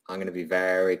 Okay. I'm going to be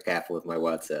very careful with my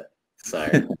words here. So,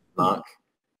 Mark,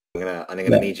 I'm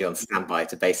gonna need you on standby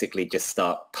to basically just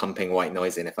start pumping white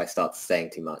noise in if I start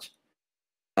saying too much.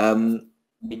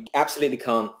 We absolutely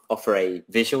can't offer a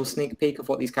visual sneak peek of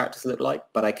what these characters look like,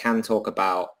 but I can talk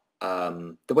about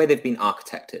the way they've been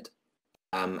architected.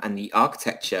 And the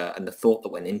architecture and the thought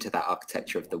that went into that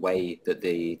architecture of the way that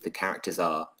the characters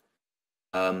are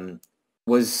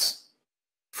was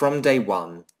from day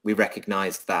one, we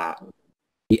recognized that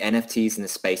the NFTs in the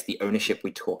space, the ownership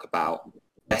we talk about,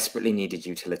 desperately needed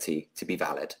utility to be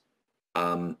valid.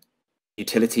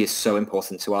 Utility is so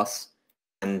important to us,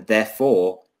 and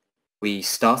therefore we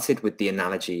started with the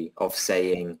analogy of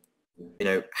saying, you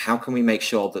know, how can we make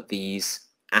sure that these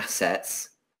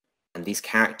assets and these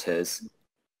characters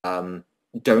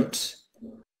don't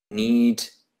need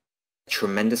a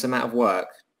tremendous amount of work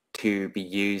to be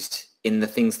used in the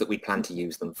things that we plan to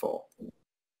use them for.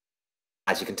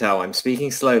 As you can tell, I'm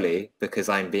speaking slowly because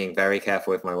I'm being very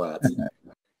careful with my words.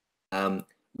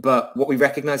 But what we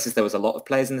recognize is there was a lot of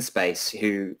players in the space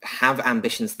who have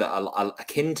ambitions that are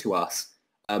akin to us,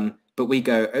 but we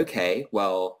go, okay,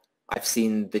 well, I've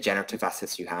seen the generative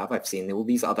assets you have. I've seen all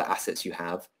these other assets you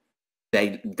have.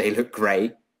 They look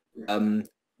great.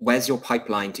 Where's your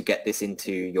pipeline to get this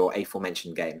into your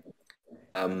aforementioned game?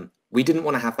 We didn't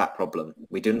want to have that problem.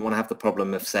 We didn't want to have the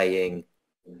problem of saying,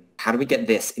 how do we get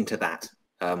this into that?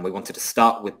 We wanted to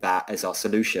start with that as our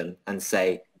solution and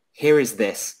say, here is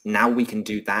this. Now we can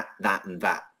do that, that, and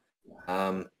that.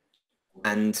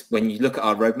 And when you look at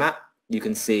our roadmap, you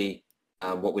can see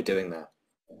what we're doing there.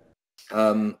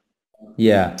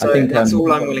 Yeah, so I think that's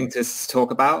all I'm willing to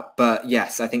talk about. But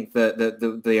yes, I think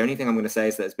the only thing I'm going to say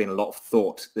is that there's been a lot of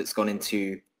thought that's gone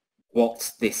into what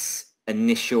this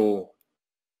initial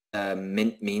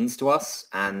mint means to us,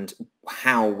 and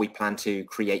how we plan to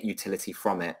create utility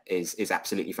from it is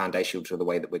absolutely foundational to the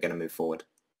way that we're going to move forward.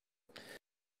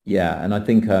 Yeah, and I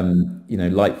think you know,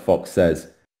 like Fox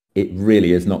says, it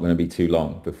really is not going to be too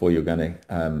long before you're going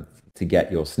to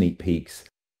get your sneak peeks.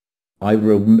 I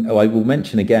will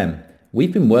mention again,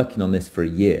 we've been working on this for a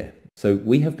year. So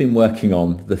we have been working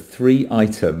on the 3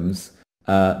 items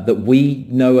that we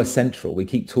know are central. We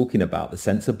keep talking about the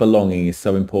sense of belonging is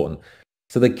so important.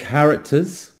 So the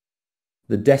characters,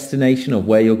 the destination of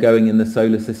where you're going in the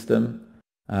solar system,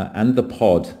 and the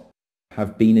pod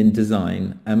have been in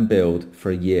design and build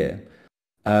for a year,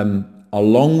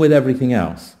 along with everything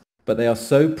else. But they are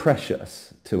so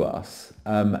precious to us,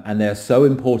 and they're so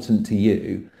important to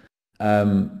you,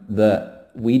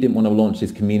 that we didn't want to launch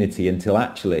this community until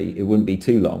actually it wouldn't be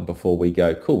too long before we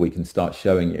go, cool, we can start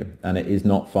showing you. And it is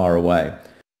not far away.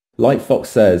 Like Fox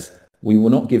says, we will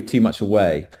not give too much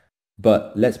away,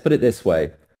 but let's put it this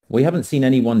way. We haven't seen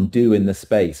anyone do in the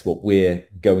space what we're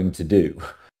going to do.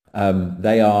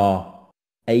 They are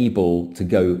able to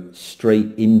go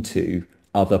straight into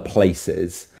other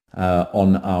places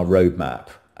on our roadmap,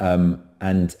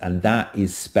 and that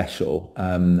is special,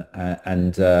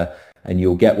 and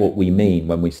you'll get what we mean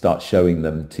when we start showing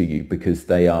them to you, because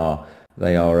they are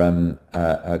kind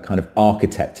of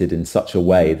architected in such a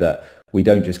way that we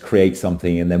don't just create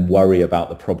something and then worry about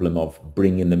the problem of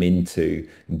bringing them into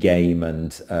game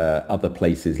and other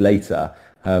places later.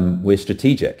 We're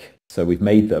strategic, so we've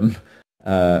made them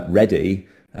ready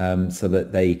so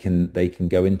that they can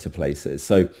go into places.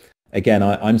 So again,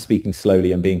 I'm speaking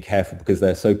slowly and being careful because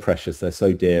they're so precious, they're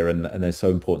so dear, and they're so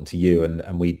important to you,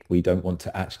 and we don't want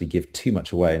to actually give too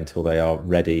much away until they are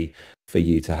ready for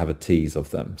you to have a tease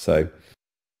of them. So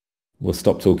we'll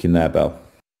stop talking there, Belle.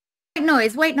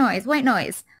 White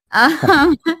noise.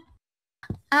 Yeah,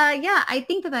 I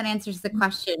think that answers the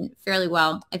question fairly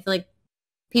well. I feel like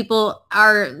people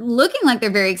are looking like they're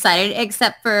very excited,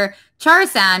 except for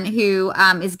Char-san, who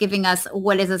is giving us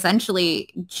what is essentially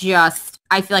just,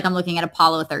 I feel like I'm looking at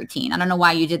Apollo 13. I don't know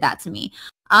why you did that to me.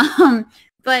 But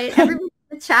everybody's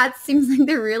The chat seems like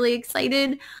they're really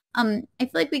excited. I feel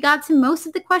like we got to most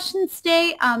of the questions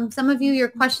today. Some of you, your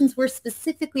questions were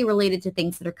specifically related to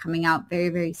things that are coming out very,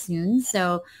 very soon.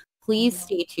 So please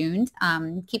stay tuned.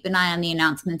 Keep an eye on the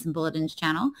announcements and bulletins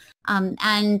channel.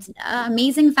 And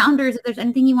amazing founders, if there's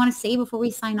anything you want to say before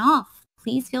we sign off,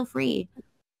 please feel free.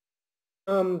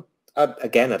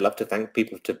 Again, I'd love to thank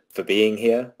people for being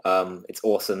here. It's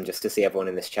awesome just to see everyone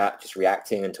in this chat just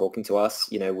reacting and talking to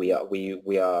us. You know, we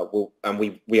will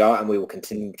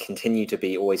continue to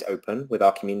be always open with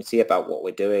our community about what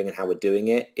we're doing and how we're doing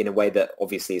it in a way that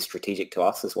obviously is strategic to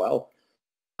us as well.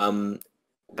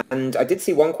 And I did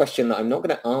see one question that I'm not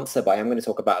going to answer, but I am going to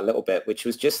talk about a little bit, which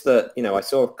was just that, you know, I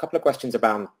saw a couple of questions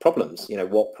about problems. You know,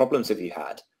 what problems have you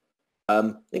had? I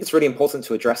think it's really important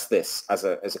to address this as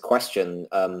a question.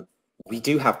 We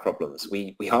do have problems.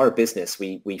 We are a business.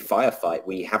 We firefight.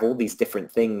 We have all these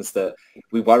different things that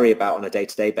we worry about on a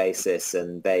day-to-day basis,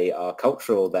 and they are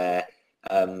cultural. They're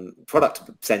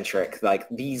product-centric. Like,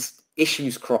 these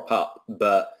issues crop up,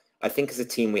 but I think as a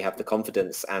team we have the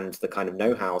confidence and the kind of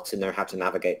know-how to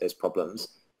navigate those problems.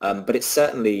 But it's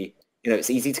certainly, you know,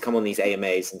 it's easy to come on these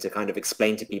AMAs and to kind of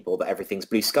explain to people that everything's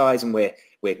blue skies and we're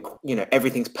you know,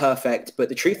 everything's perfect. But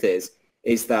the truth is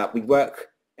that we work.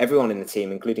 Everyone in the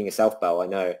team, including yourself, Belle, I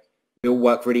know, we all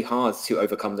work really hard to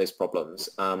overcome those problems,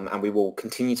 and we will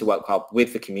continue to work hard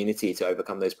with the community to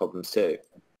overcome those problems too.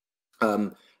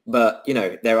 But, you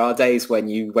know, there are days when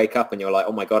you wake up and you're like,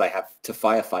 oh my God, I have to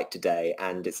firefight today,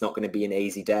 and it's not going to be an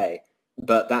easy day.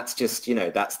 But that's just, you know,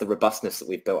 that's the robustness that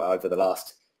we've built over the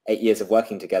last 8 years of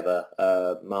working together,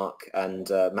 Mark and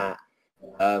Matt.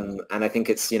 And I think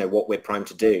it's, you know, what we're primed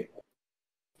to do.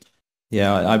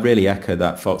 Yeah, I really echo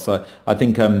that, Fox. I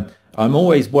think I'm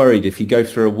always worried if you go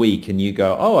through a week and you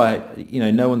go, oh, you know,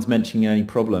 no one's mentioning any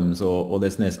problems or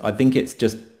this and this. I think it's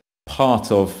just part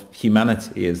of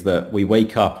humanity is that we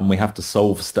wake up and we have to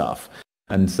solve stuff.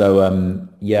 And so,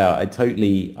 yeah, I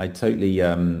totally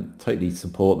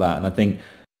support that. And I think,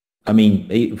 I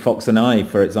mean, Fox and I,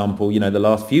 for example, you know, the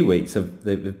last few weeks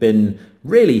they've been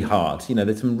really hard. You know,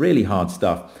 there's some really hard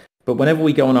stuff. But whenever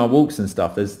we go on our walks and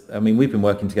stuff, we've been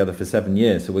working together for 7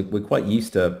 years, so we're quite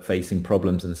used to facing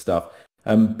problems and stuff.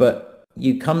 But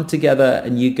you come together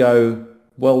and you go,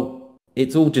 well,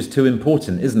 it's all just too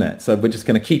important, isn't it? So we're just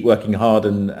going to keep working hard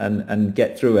and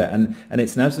get through it. And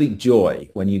it's an absolute joy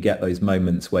when you get those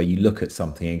moments where you look at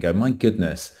something and go, my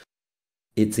goodness,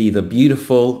 it's either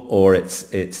beautiful or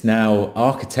it's now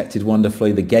architected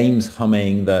wonderfully, the game's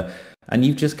humming, and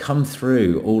you've just come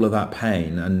through all of that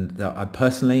pain. And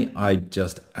I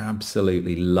just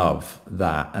absolutely love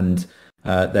that. And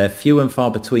they're few and far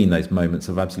between, those moments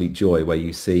of absolute joy where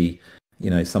you see, you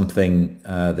know, something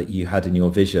that you had in your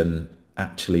vision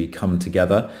actually come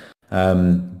together.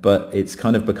 But it's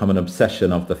kind of become an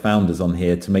obsession of the founders on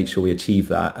here to make sure we achieve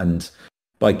that. And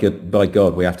by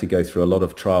God, we have to go through a lot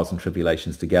of trials and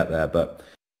tribulations to get there. But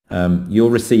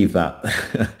you'll receive that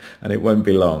and it won't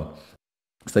be long.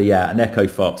 So yeah, and Echo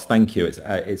Fox, thank you. It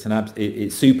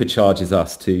supercharges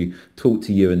us to talk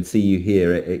to you and see you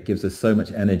here. It gives us so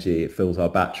much energy. It fills our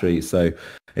batteries. So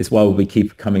it's why we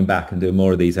keep coming back and doing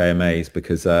more of these AMAs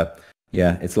because,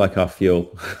 yeah, it's like our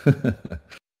fuel.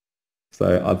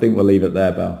 So I think we'll leave it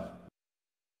there, Belle.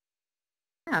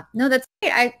 Yeah, no, that's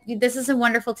great. This is a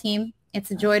wonderful team.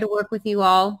 It's a joy to work with you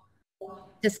all.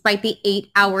 Despite the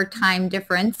 8-hour time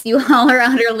difference, you all are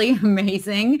utterly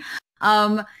amazing.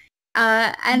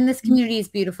 And this community is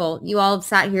beautiful. You all have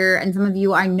sat here, and some of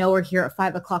you I know are here at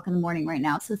 5 o'clock in the morning right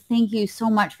now. So thank you so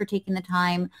much for taking the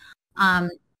time.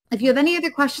 If you have any other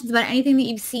questions about anything that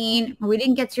you've seen, or we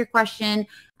didn't get to your question,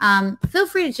 feel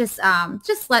free to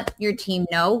just let your team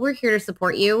know. We're here to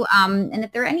support you. And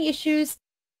if there are any issues,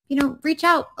 you know, reach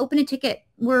out, open a ticket.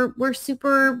 We're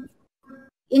super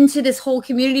into this whole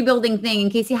community building thing, in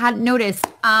case you hadn't noticed.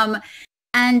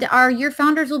 And your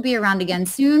founders will be around again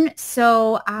soon.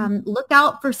 So look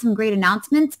out for some great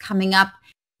announcements coming up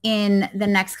in the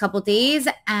next couple days.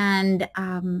 And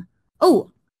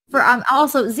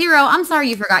also Zero, I'm sorry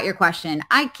you forgot your question.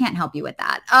 I can't help you with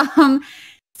that.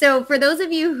 So for those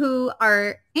of you who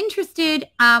are interested,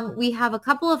 we have a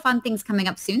couple of fun things coming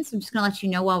up soon. So I'm just going to let you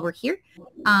know while we're here.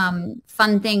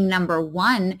 Fun thing number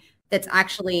one, that's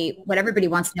actually what everybody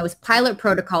wants to know, is Pilot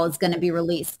Protocol is going to be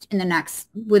released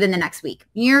within the next week.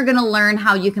 You're going to learn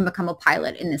how you can become a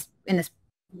pilot in this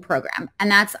program. And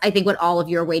that's, I think, what all of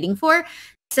you are waiting for.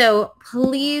 So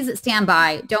please stand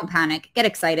by. Don't panic. Get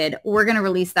excited. We're going to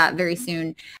release that very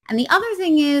soon. And the other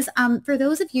thing is, for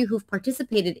those of you who've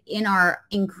participated in our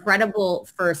incredible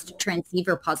first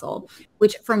transceiver puzzle,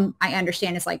 which from I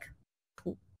understand is like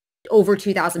over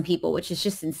 2,000 people, which is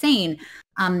just insane.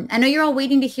 I know you're all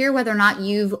waiting to hear whether or not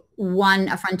you've won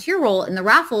a Frontier role in the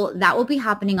raffle. That will be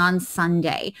happening on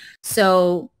Sunday.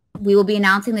 So we will be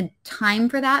announcing the time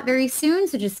for that very soon.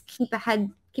 So just keep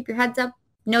your heads up.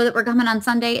 Know that we're coming on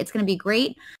Sunday. It's going to be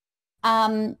great.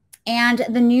 And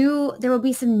there will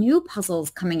be some new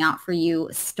puzzles coming out for you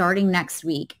starting next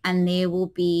week, and they will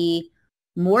be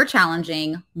more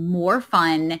challenging, more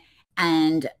fun,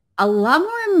 and a lot more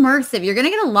immersive. You're going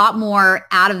to get a lot more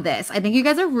out of this. I think you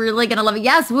guys are really going to love it.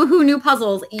 Yes, woohoo, new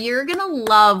puzzles. You're going to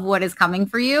love what is coming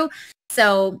for you.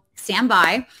 So stand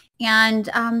by. And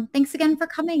thanks again for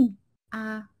coming.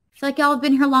 I feel like y'all have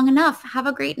been here long enough. Have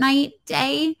a great night,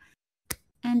 day.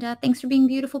 And thanks for being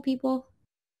beautiful people.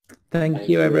 Thank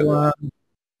you, everyone.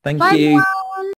 Thank Bye, you. everyone.